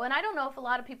kicker, Joe, and I don't know if a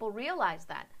lot of people realize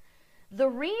that. The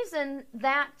reason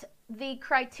that the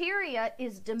criteria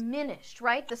is diminished,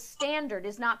 right? The standard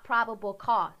is not probable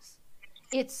cause.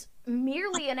 It's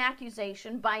merely an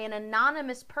accusation by an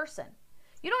anonymous person.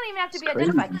 You don't even have to be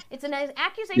identified. It's an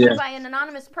accusation by an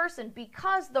anonymous person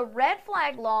because the red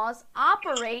flag laws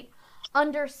operate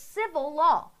under civil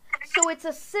law. So it's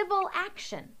a civil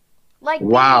action, like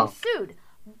being sued.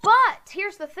 But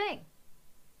here's the thing.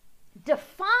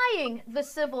 Defying the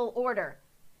civil order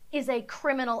is a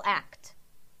criminal act.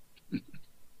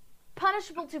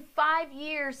 Punishable to 5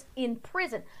 years in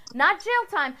prison. Not jail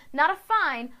time, not a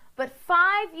fine, but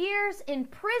 5 years in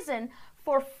prison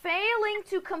for failing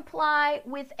to comply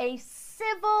with a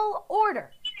civil order.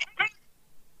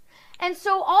 And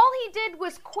so all he did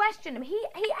was question him. He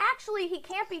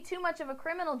can't be too much of a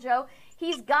criminal, Joe.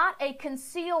 He's got a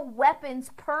concealed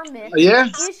weapons permit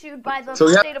issued by the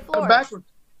state of Florida.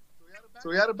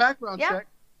 So he had a background check.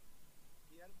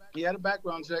 He had a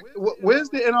background check. Where's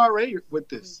the NRA with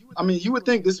this? I mean, you would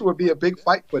think this would be a big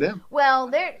fight for them. Well,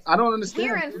 I don't understand.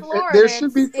 Here in Florida, there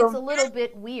should be it's a little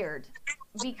bit weird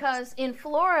because in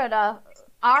Florida,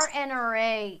 our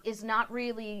NRA is not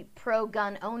really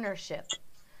pro-gun ownership.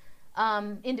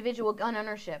 Individual gun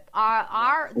ownership. The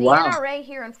NRA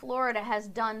here in Florida has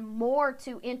done more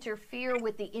to interfere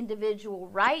with the individual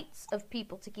rights of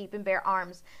people to keep and bear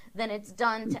arms than it's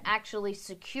done to actually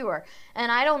secure.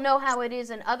 And I don't know how it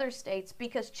is in other states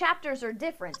because chapters are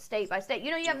different state by state.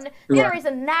 You know, you have the NRA is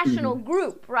a national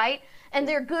group, right? And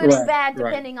they're good and bad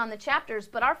depending on the chapters.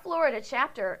 But our Florida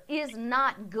chapter is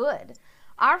not good.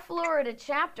 Our Florida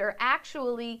chapter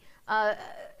actually,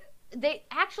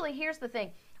 here's the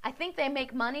thing. I think they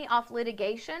make money off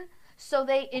litigation, so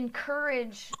they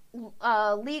encourage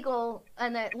legal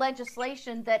and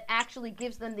legislation that actually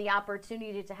gives them the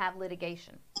opportunity to have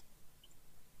litigation.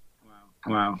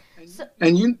 Wow.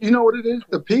 And you know what it is?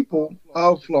 The people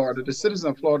of Florida, the citizens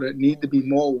of Florida, need to be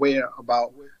more aware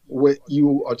about what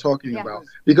you are talking about,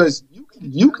 because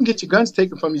you can get your guns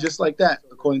taken from you just like that,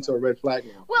 according to a red flag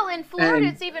law. Well, in Florida,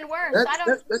 it's even worse.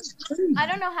 I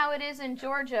don't know how it is in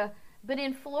Georgia. But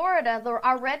in Florida,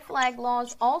 our red flag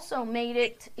laws also made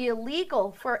it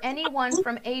illegal for anyone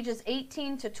from ages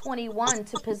 18 to 21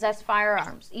 to possess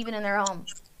firearms, even in their home.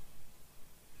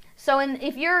 So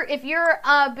if you're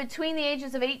between the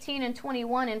ages of 18 and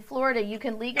 21 in Florida, you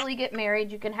can legally get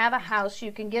married, you can have a house,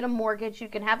 you can get a mortgage, you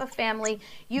can have a family,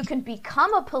 you can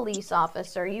become a police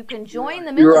officer, you can join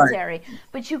the military,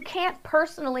 but you can't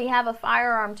personally have a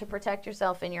firearm to protect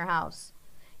yourself in your house.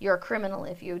 You're a criminal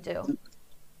if you do.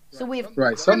 So we've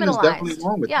Something is definitely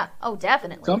wrong with that. Oh,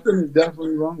 definitely. Something is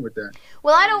definitely wrong with that.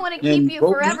 Well, I don't want to keep you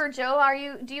forever,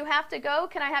 Joe. Do you have to go?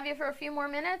 Can I have you for a few more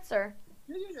minutes, or?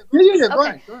 Yeah.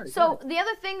 Okay. Go ahead. So the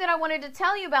other thing that I wanted to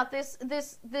tell you about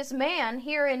this man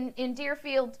here in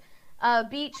Deerfield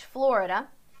Beach, Florida,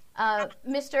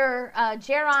 Mr.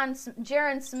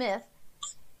 Jaron Smith,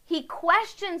 he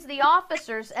questions the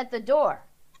officers at the door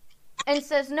and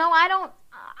says, "No, I don't.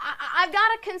 I've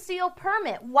got a concealed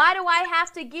permit. Why do I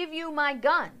have to give you my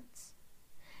guns?"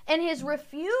 And his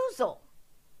refusal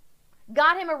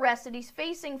got him arrested. He's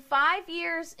facing 5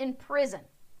 years in prison.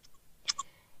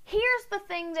 Here's the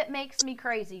thing that makes me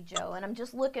crazy, Joe, and I'm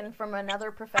just looking from another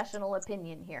professional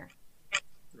opinion here.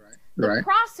 The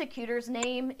prosecutor's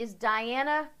name is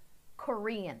Diana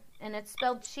Chorian, and it's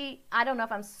spelled I don't know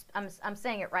if I'm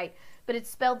saying it right, but it's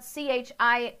spelled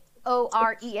Chiorean.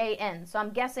 So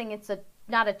I'm guessing it's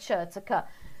not a ch, it's a k.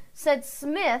 Said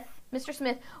Mr.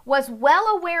 Smith was well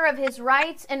aware of his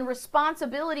rights and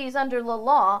responsibilities under the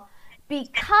law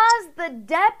because the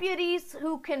deputies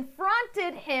who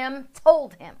confronted him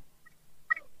told him.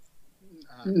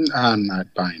 I'm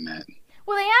not buying that.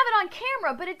 Well, they have it on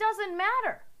camera, but it doesn't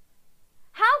matter.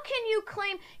 How can you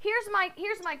claim? Here's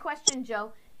my question,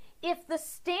 Joe. If the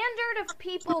standard of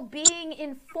people being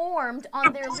informed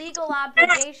on their legal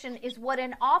obligation is what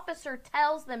an officer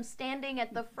tells them standing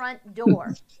at the front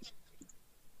door,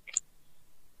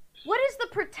 what is the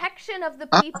protection of the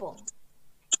people?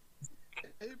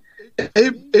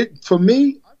 For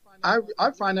me,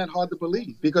 I find that hard to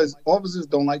believe because officers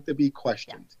don't like to be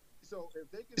questioned.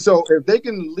 So if they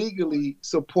can legally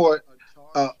support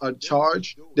a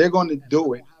charge, they're going to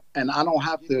do it, and I don't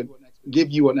have to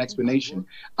give you an explanation.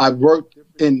 I've worked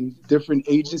in different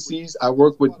agencies. I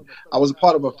was a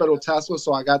part of a federal task force,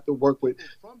 so I got to work with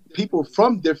people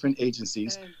from different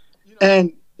agencies.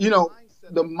 And,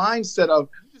 the mindset of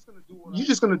you're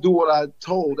just going to do what I'm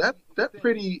told, that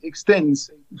pretty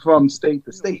extends from state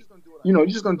to state. You're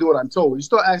just going to do what I'm told. You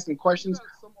start asking questions.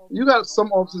 You got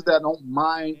some officers that don't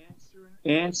mind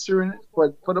answering it,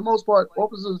 but for the most part,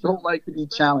 officers don't like to be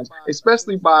challenged,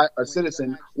 especially by a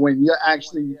citizen when you're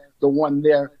actually the one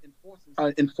there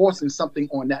enforcing something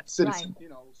on that citizen.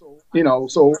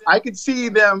 Right. So I could see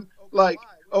them like,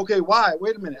 okay, why?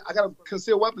 Wait a minute, I got a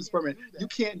concealed weapons permit. You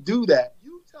can't do that.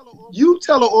 You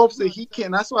tell an officer he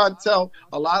can't. That's why I tell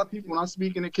a lot of people when I'm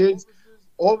speaking to kids,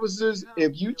 officers,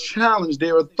 if you challenge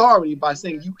their authority by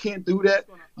saying you can't do that,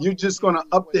 you're just going to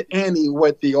up the ante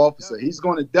with the officer. He's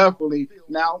going to definitely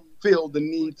now feel the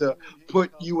need to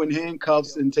put you in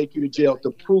handcuffs and take you to jail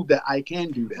to prove that I can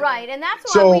do that. Right, and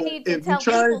that's why we need to tell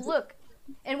people, look,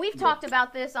 and we've talked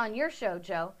about this on your show,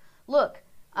 Joe. Look,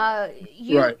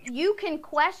 you can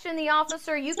question the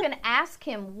officer. You can ask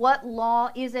him, what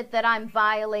law is it that I'm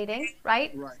violating,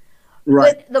 right? Right.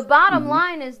 But the bottom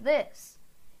line is this.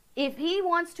 If he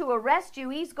wants to arrest you,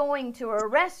 he's going to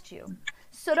arrest you.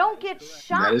 So don't get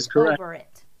shocked over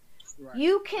it.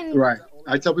 You can Right.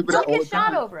 I tell people that all get the shot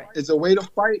time. over it. It's a way to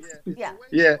fight. Yeah.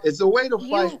 Yeah, it's a way to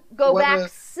fight. You go back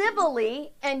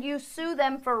civilly and you sue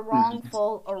them for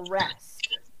wrongful arrest.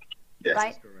 Yes.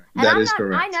 Right? And That is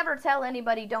correct. I never tell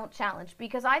anybody don't challenge,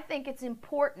 because I think it's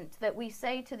important that we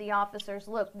say to the officers,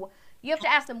 look, you have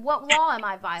to ask them, what law am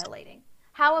I violating?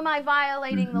 How am I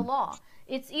violating the law?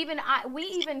 It's even we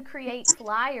even create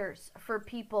flyers for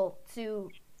people to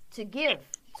give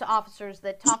to officers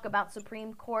that talk about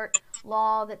Supreme Court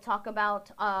law, that talk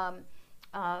about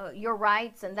your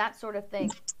rights and that sort of thing.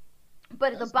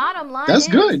 But the bottom line is,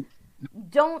 good.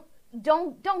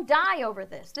 Don't die over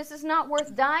this. This is not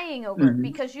worth dying over,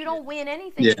 because you don't win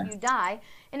anything if you die.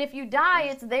 And if you die,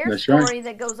 it's their story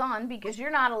that goes on, because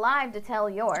you're not alive to tell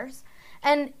yours.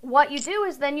 And what you do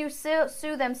is then you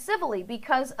sue them civilly,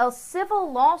 because a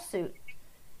civil lawsuit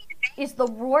is the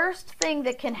worst thing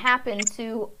that can happen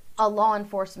to a law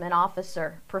enforcement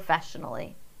officer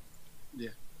professionally. Yeah.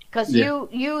 Because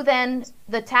you then,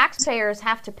 the taxpayers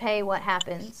have to pay what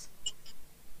happens.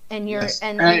 And you're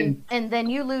and then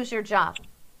you lose your job.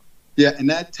 Yeah, and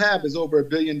that tab is over $1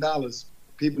 billion.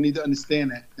 People need to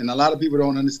understand that, and a lot of people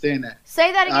don't understand that.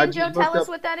 Say that again, Joe. Tell us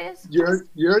what that is.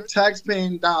 Your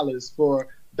tax-paying dollars for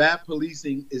bad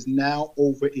policing is now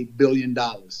over $1 billion.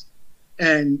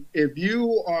 And if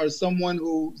you are someone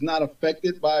who's not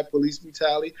affected by police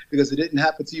brutality because it didn't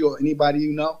happen to you or anybody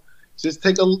you know, just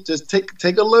take a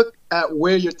look at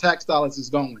where your tax dollars is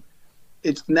going.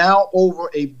 It's now over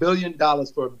 $1 billion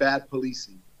for bad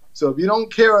policing. So if you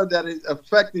don't care that it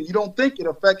affected, you don't think it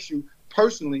affects you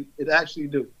personally, it actually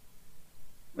do.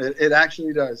 It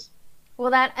actually does.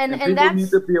 Well, and people that's, need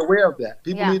to be aware of that.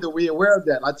 People need to be aware of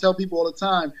that. I tell people all the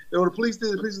time, the police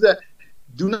did, the police did that.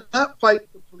 Do not fight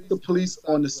the police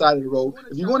on the side of the road.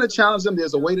 If you want to challenge them,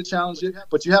 there's a way to challenge it,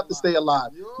 but you have to stay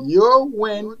alive. Your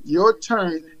win, your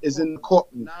turn is in the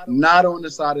courtroom, not on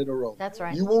the side of the road. That's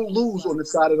right. You won't lose on the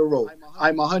side of the road.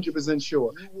 I'm 100%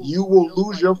 sure. You will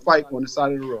lose your fight on the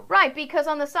side of the road. Right, because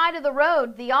on the side of the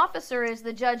road, the officer is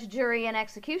the judge, jury, and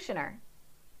executioner.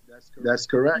 That's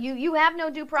correct. You have no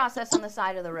due process on the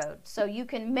side of the road. So you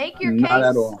can make your case. Not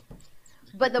at all.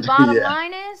 But the bottom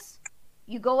line is,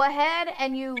 you go ahead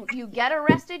and you get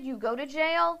arrested, you go to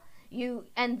jail,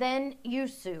 and then you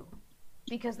sue,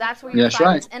 because that's where you're fighting.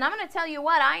 Right. And I'm going to tell you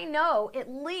what, I know at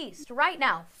least right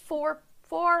now four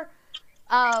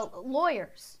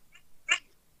lawyers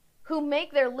who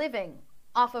make their living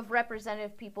off of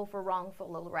representative people for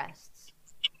wrongful arrests.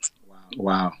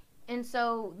 Wow. And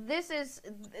so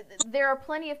there are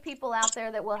plenty of people out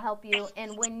there that will help you.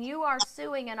 And when you are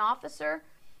suing an officer,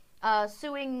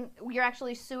 you're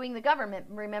actually suing the government,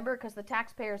 remember, because the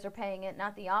taxpayers are paying it,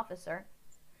 not the officer.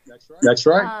 That's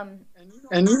right.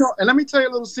 And let me tell you a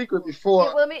little secret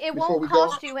before it won't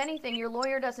cost you anything. Your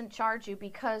lawyer doesn't charge you,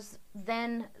 because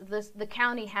then the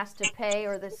county has to pay,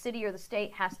 or the city or the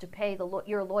state has to pay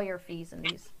your lawyer fees in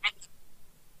these.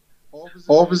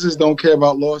 Officers don't care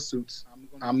about lawsuits.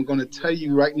 I'm going to tell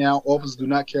you right now, officers do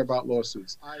not care about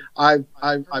lawsuits. I've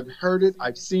heard it.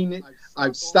 I've seen it.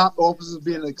 I've stopped officers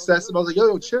being excessive. I was like,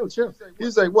 yo, chill. He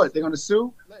was like, what? They're going to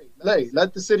sue?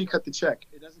 Let the city cut the check.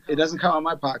 It doesn't come out of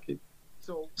my pocket.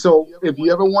 So if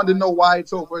you ever want to know why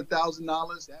it's over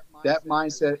 $1,000, that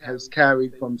mindset has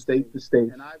carried from state to state.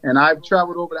 And I've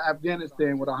traveled over to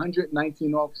Afghanistan with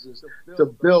 119 officers to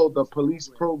build a police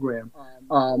program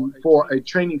for a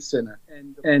training center.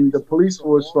 And the police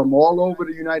force from all over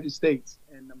the United States.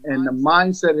 And the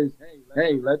mindset is,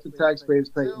 hey, let the taxpayers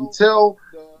pay. Until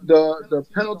the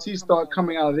penalties start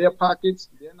coming out of their pockets,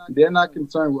 they're not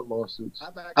concerned with lawsuits.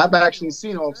 I've actually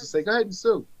seen officers say, go ahead and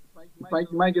sue. You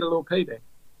might get a little payday.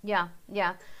 Yeah.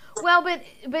 Well,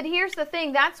 but here's the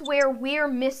thing. That's where we're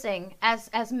missing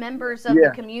as members of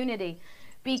the community,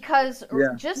 because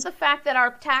just the fact that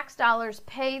our tax dollars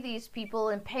pay these people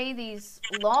and pay these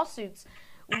lawsuits,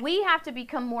 we have to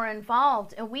become more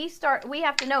involved, and we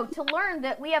have to know, to learn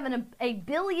that we have $1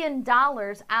 billion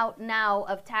out now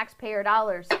of taxpayer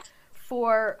dollars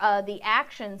for the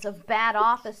actions of bad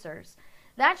officers.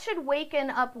 That should waken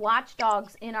up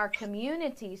watchdogs in our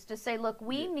communities to say, look,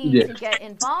 we need to get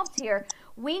involved here.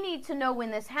 We need to know when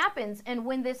this happens. And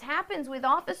when this happens with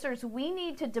officers, we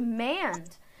need to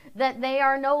demand that they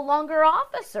are no longer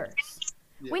officers.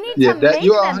 We need to make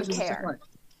them care. Right.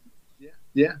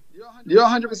 Yeah, you're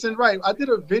 100% right. I did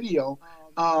a video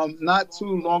not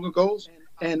too long ago,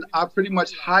 and I pretty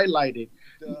much highlighted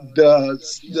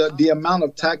the amount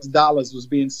of tax dollars was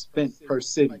being spent per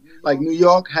city. Like New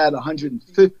York had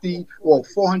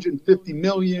 450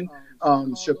 million.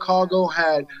 Chicago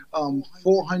had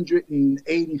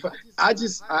 485. I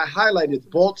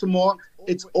highlighted Baltimore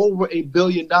it's over $1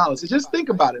 billion. So just think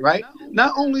about it, right?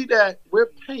 Not only that we're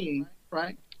paying,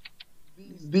 right,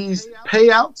 these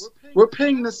payouts, we're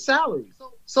paying the salary.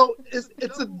 So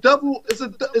it's a double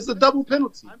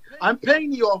penalty. I'm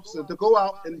paying the officer to go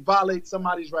out and violate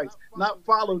somebody's rights, not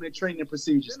following their training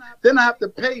procedures. Then I have to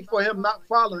pay for him not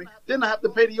following. Then I have to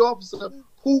pay the officer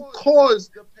who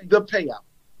caused the payout.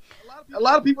 A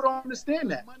lot of people don't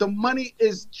understand that. The money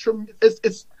is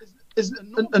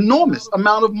an enormous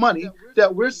amount of money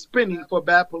that we're spending for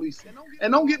bad policing.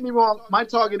 And don't get me wrong, my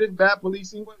target is bad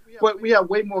policing, but we have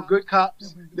way more good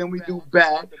cops than we do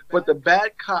bad. But the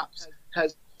bad cops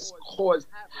has caused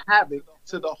havoc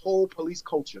to the whole police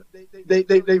culture.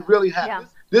 They really have. Yeah.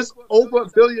 This over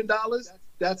 $1 billion,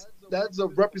 that's a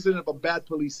representative of bad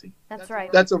policing. That's right.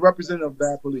 That's a representative of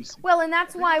bad policing. Well, and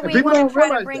that's why we want to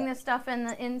try to bring this stuff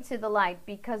into the light,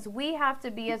 because we have to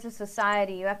be, as a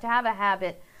society, you have to have a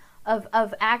habit of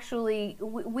actually,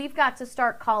 we've got to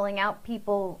start calling out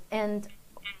people, and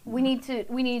we need to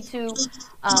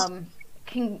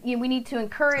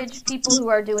encourage people who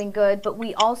are doing good, but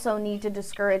we also need to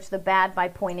discourage the bad by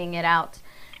pointing it out.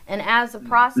 And as a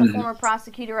former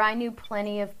prosecutor, I knew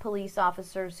plenty of police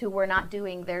officers who were not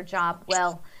doing their job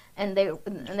well, and they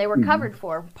were covered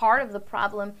for. Part of the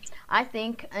problem, I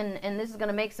think, and this is going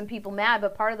to make some people mad,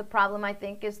 but part of the problem, I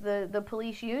think, is the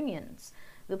police unions.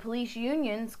 The police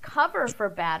unions cover for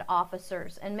bad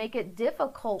officers and make it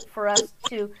difficult for us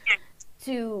to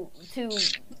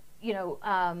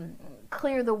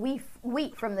clear the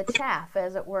wheat from the chaff,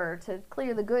 as it were, to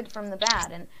clear the good from the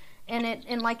bad.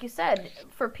 And like you said,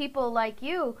 for people like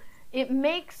you, it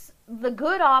makes the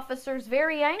good officers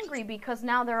very angry, because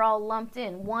now they're all lumped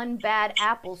in. One bad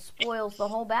apple spoils the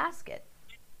whole basket.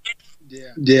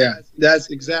 Yeah, that's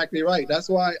exactly right. That's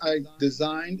why I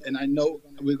designed, and I know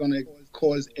we're going to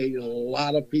cause a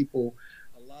lot of people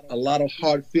a lot of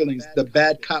hard feelings, the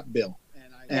bad cop bill.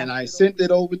 And I sent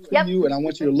it over to you, and I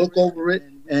want you to look over it,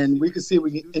 and we can see if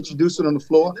we can introduce it on the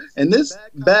floor. And this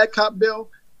bad cop bill,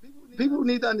 people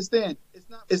need to understand,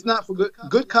 it's not for good.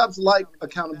 Good cops like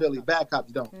accountability. Bad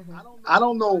cops don't. I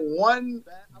don't know one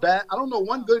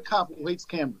good cop who hates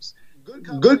cameras.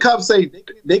 Good cops say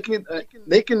they can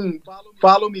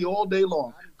follow me all day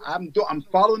long. I'm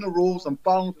following the rules. I'm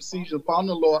following the procedures. I'm following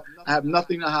the law. I have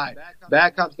nothing to hide.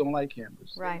 Bad cops don't like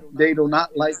cameras. Right. They do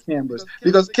not like cameras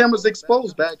because cameras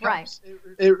expose bad cops. Right.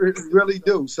 It really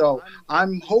do. So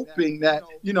I'm hoping that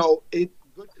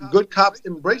good cops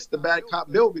embrace the bad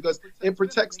cop bill because it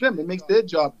protects them. It makes their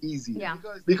job easier. Yeah.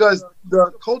 Because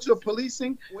the culture of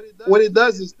policing, what it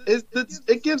does is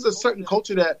it gives a certain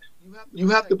culture that you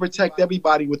have to protect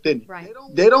everybody within it. Right.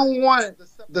 They don't want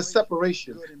the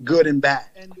separation, good and bad.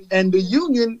 And the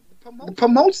union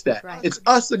promotes that. Right. It's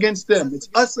us against them. It's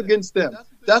us against them.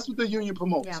 That's what the union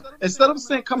promotes. Yeah. Instead of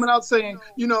coming out saying,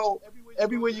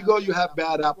 everywhere you go, you have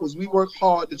bad apples. We work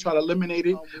hard to try to eliminate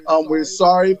it. We're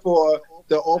sorry for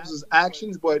the officer's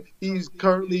actions, but he's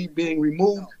currently being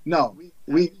removed. No.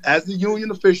 We, as the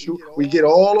union official, we get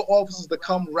all the officers to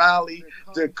come rally,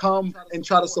 to come and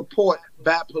try to support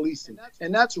bad policing.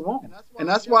 And that's wrong. And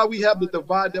that's why we have the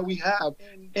divide that we have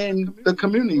in the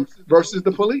community versus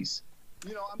the police.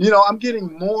 I'm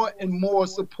getting more and more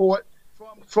support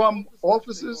from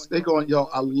officers. They're going, yo,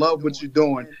 I love what you're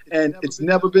doing. And it's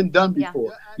never been done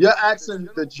before. You're asking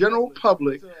the general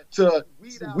public to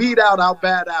weed out our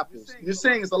bad apples. You're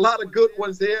saying there's a lot of good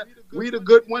ones there. We the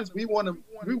good ones. We wanted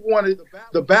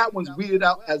the bad ones weeded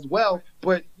out as well.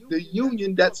 But the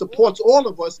union that supports all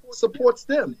of us supports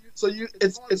them. So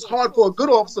it's hard for a good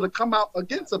officer to come out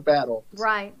against a bad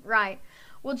officer. Right.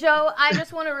 Well, Joe, I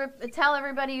just want to tell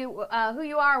everybody who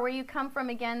you are, where you come from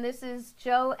again. This is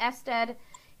Joe Ested.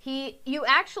 You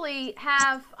actually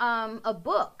have a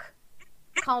book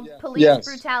called Police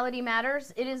Brutality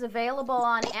Matters. It is available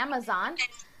on Amazon.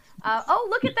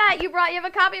 Look at that. You have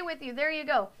a copy with you. There you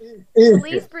go.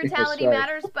 Police Brutality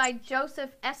Matters by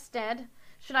Joseph Ested.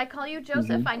 Should I call you Joseph?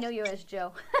 Mm-hmm. I know you as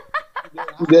Joe.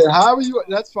 However you,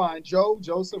 that's fine. Joe,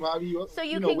 Joseph, however you. So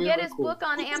you can get his book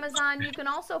on Amazon. You can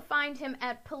also find him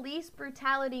at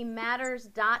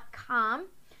policebrualitymatters.com.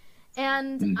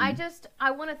 And I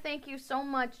want to thank you so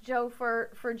much, Joe,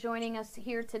 for joining us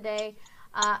here today.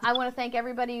 I want to thank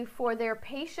everybody for their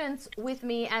patience with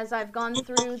me as I've gone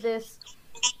through this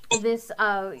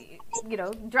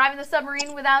driving the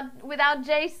submarine without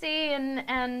JC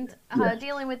and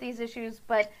dealing with these issues.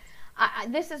 But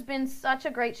this has been such a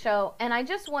great show, and I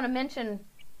just want to mention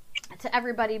to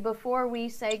everybody before we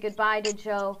say goodbye to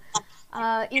Joe,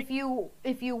 if you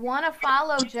want to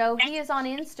follow Joe, he is on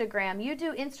Instagram. You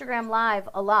do Instagram Live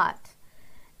a lot.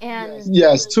 And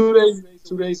yes, 2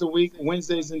 days a week,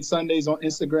 Wednesdays and Sundays on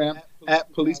Instagram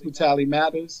at Police Brutality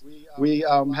Matters. We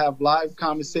have live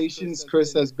conversations.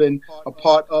 Chris has been a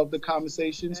part of the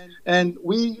conversations, and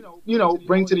we,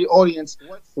 bring to the audience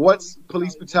what's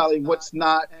police brutality, what's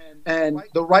not, and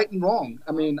the right and wrong.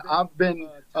 I mean, I've been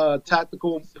a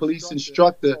tactical police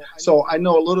instructor, so I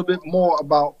know a little bit more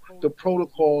about the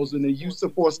protocols and the use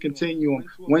of force continuum,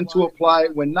 when to apply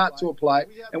it, when not to apply it.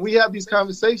 And we have these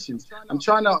conversations. I'm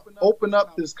trying to open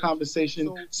up this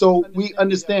conversation so we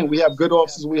understand we have good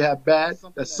officers, we have bad.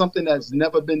 That's something that's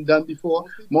never been done before.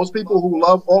 Most people who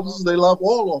love officers, they love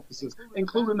all officers,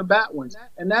 including the bad ones.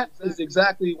 And that is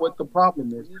exactly what the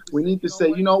problem is. We need to say,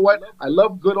 you know what? I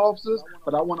love good officers,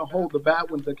 but I want to hold the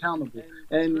bad ones accountable.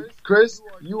 And Chris,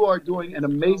 you are doing an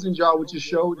amazing job with your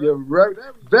show. You're very,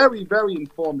 very, very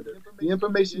informative. The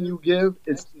information you give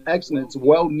is excellent. It's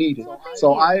well needed.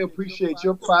 So I appreciate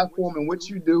your platform and what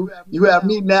you do. You have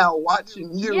me now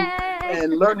watching you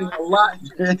and learning a lot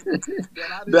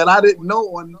that I didn't know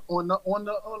on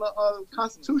the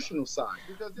constitutional side,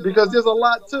 because there's a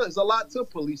lot to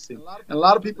policing, and a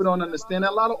lot of people don't understand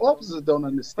that. A lot of officers don't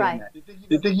understand that.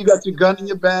 They think you got your gun and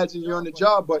your badge and you're on the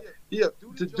job, but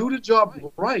to do the job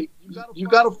right, you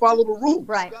got to follow the rules.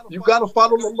 Right. You got to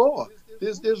follow the law.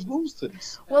 There's rules to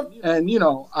this. Well, and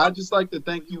I just like to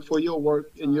thank you for your work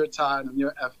and your time and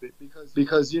your effort,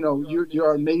 because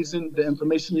you're amazing. The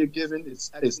information you're giving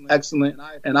is excellent,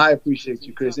 and I appreciate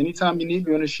you, Chris. Anytime you need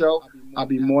me on the show, I'll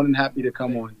be more than happy to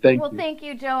come on. Thank you. Well, thank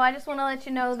you, Joe. I just want to let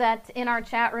you know that in our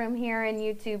chat room here in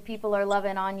YouTube, people are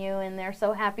loving on you, and they're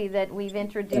so happy that we've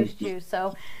introduced you.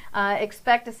 So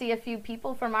expect to see a few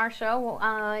people from our show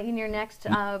in your next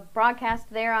broadcast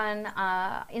there on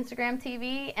Instagram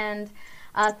TV. And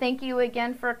thank you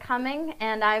again for coming.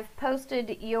 And I've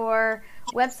posted your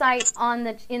website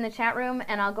in the chat room,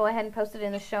 and I'll go ahead and post it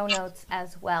in the show notes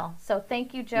as well. So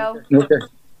thank you, Joe. Okay.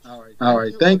 All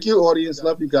right. Thank you, audience.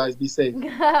 Love you guys. Be safe.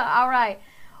 All right.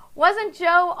 Wasn't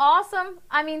Joe awesome?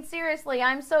 I mean, seriously,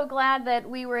 I'm so glad that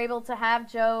we were able to have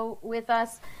Joe with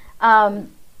us.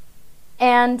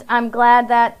 And I'm glad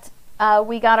that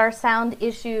we got our sound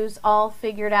issues all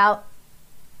figured out.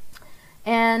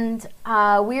 And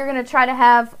we're going to try to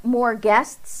have more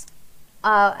guests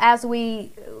as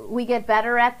we get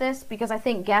better at this, because I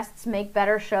think guests make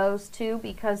better shows too,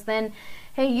 because then,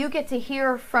 hey, you get to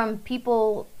hear from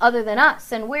people other than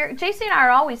us. And JC and I are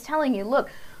always telling you, look,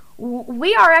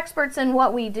 we are experts in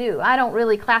what we do. I don't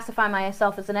really classify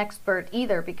myself as an expert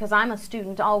either, because I'm a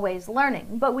student always learning.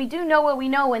 But we do know what we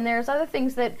know, and there's other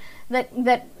things that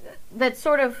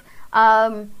sort of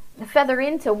feather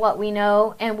into what we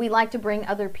know, and we like to bring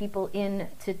other people in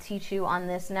to teach you on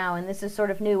this now. And this is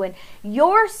sort of new. And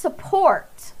your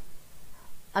support,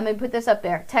 I'm going to put this up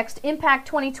there. Text IMPACT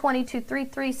 2020 to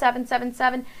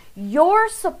 33777. Your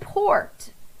support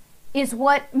is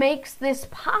what makes this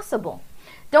possible.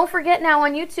 Don't forget, now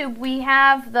on YouTube, we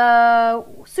have the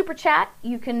Super Chat.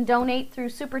 You can donate through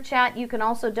Super Chat. You can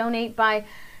also donate by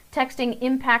texting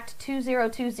IMPACT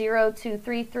 2020 to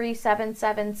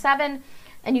 33777.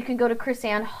 And you can go to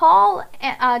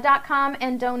chrisannhall.com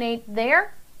and donate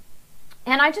there.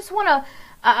 And I just want to,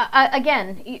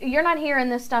 again, you're not hearing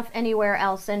this stuff anywhere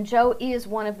else. And Joe is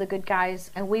one of the good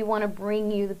guys. And we want to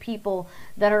bring you the people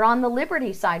that are on the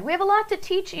liberty side. We have a lot to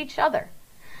teach each other.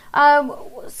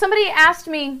 Somebody asked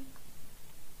me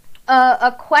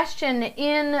a question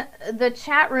in the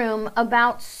chat room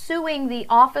about suing the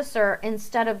officer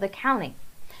instead of the county.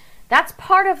 That's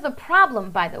part of the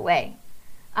problem, by the way.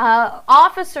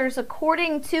 Officers,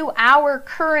 according to our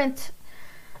current,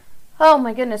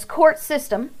 court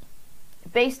system,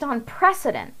 based on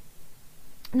precedent,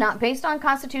 not based on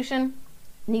Constitution,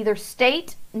 neither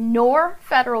state nor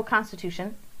federal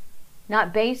Constitution,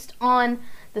 not based on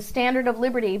the standard of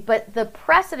liberty, but the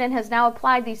precedent has now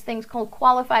applied these things called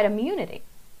qualified immunity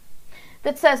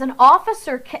that says an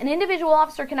individual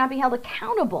officer cannot be held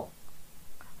accountable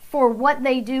for what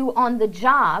they do on the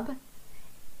job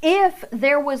if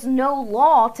there was no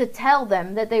law to tell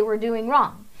them that they were doing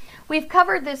wrong. We've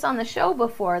covered this on the show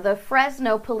before, the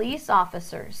Fresno police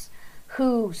officers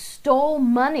who stole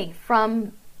money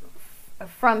from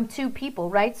two people,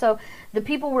 right? So the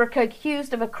people were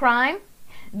accused of a crime.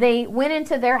 They went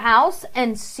into their house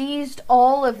and seized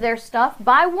all of their stuff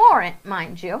by warrant,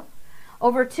 mind you.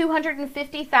 Over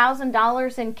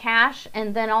 $250,000 in cash,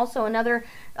 and then also another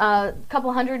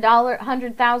couple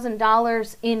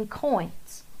 $100,000 in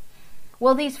coins.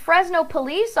 Well, these Fresno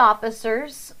police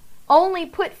officers only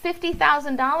put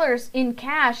 $50,000 in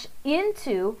cash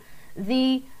into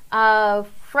the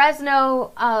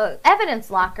Fresno evidence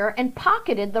locker and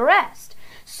pocketed the rest.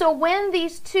 So when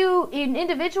these two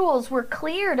individuals were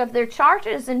cleared of their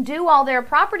charges and due all their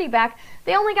property back,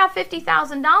 they only got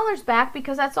 $50,000 back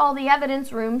because that's all the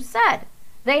evidence room said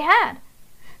they had.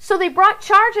 So they brought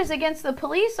charges against the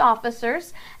police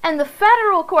officers, and the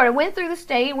federal court, it went through the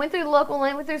state, went through the local,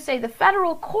 went through the state, the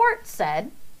federal court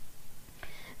said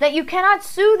that you cannot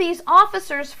sue these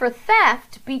officers for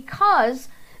theft because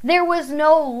there was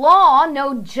no law,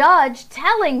 no judge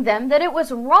telling them that it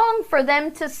was wrong for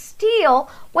them to steal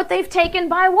what they've taken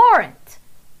by warrant.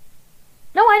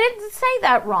 No, I didn't say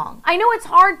that wrong. I know it's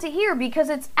hard to hear because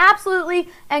it's absolutely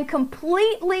and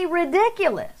completely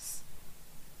ridiculous.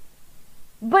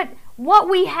 But what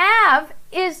we have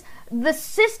is the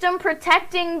system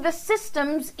protecting the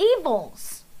system's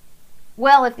evils.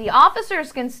 Well, if the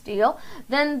officers can steal,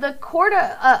 then the court,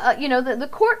 the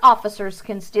court officers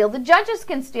can steal, the judges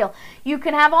can steal. You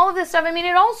can have all of this stuff. I mean,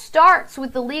 it all starts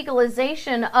with the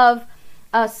legalization of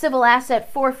civil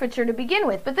asset forfeiture to begin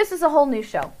with. But this is a whole new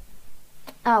show.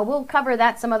 We'll cover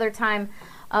that some other time.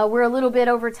 We're a little bit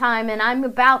over time, and I'm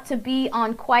about to be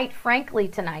on Quite Frankly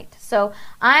tonight. So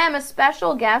I am a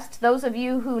special guest. Those of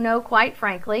you who know Quite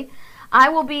Frankly, I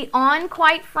will be on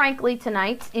Quite Frankly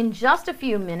tonight in just a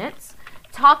few minutes,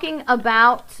 talking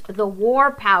about the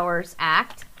War Powers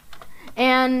Act,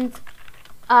 and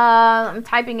I'm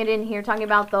typing it in here, talking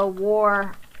about the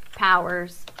War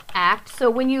Powers Act. So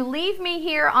when you leave me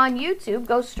here on YouTube,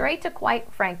 go straight to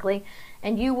Quite Frankly,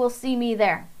 and you will see me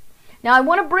there. Now, I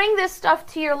want to bring this stuff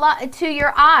to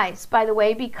your eyes, by the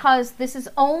way, because this is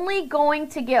only going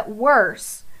to get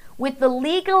worse with the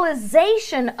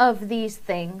legalization of these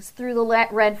things through the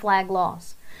red flag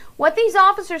laws. What these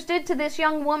officers did to this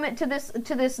young woman, to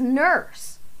this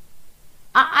nurse,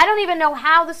 I don't even know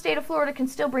how the state of Florida can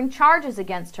still bring charges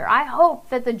against her. I hope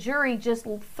that the jury just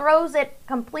throws it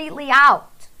completely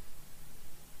out.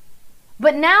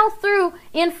 But now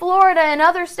in Florida and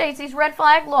other states, these red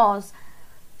flag laws,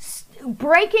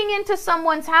 breaking into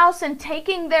someone's house and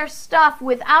taking their stuff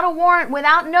without a warrant,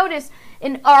 without notice,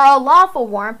 or a lawful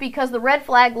warrant, because the red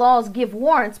flag laws give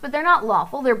warrants, but they're not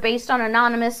lawful. They're based on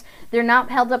anonymous. They're not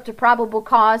held up to probable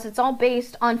cause. It's all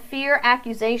based on fear,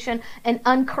 accusation, and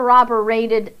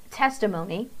uncorroborated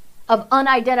testimony of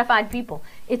unidentified people.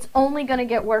 It's only going to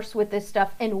get worse with this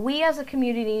stuff, and we as a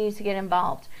community need to get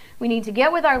involved. We need to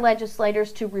get with our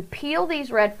legislators to repeal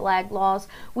these red flag laws.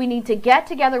 We need to get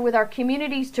together with our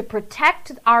communities to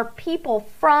protect our people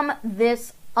from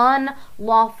this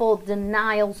unlawful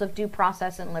denials of due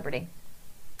process and liberty.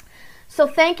 So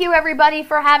thank you, everybody,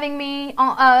 for having me,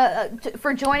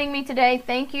 for joining me today.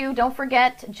 Thank you. Don't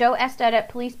forget, Joe Ested at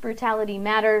Police Brutality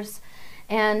Matters.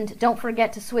 And don't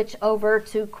forget to switch over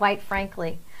to Quite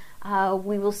Frankly.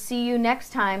 We will see you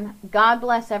next time. God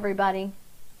bless everybody.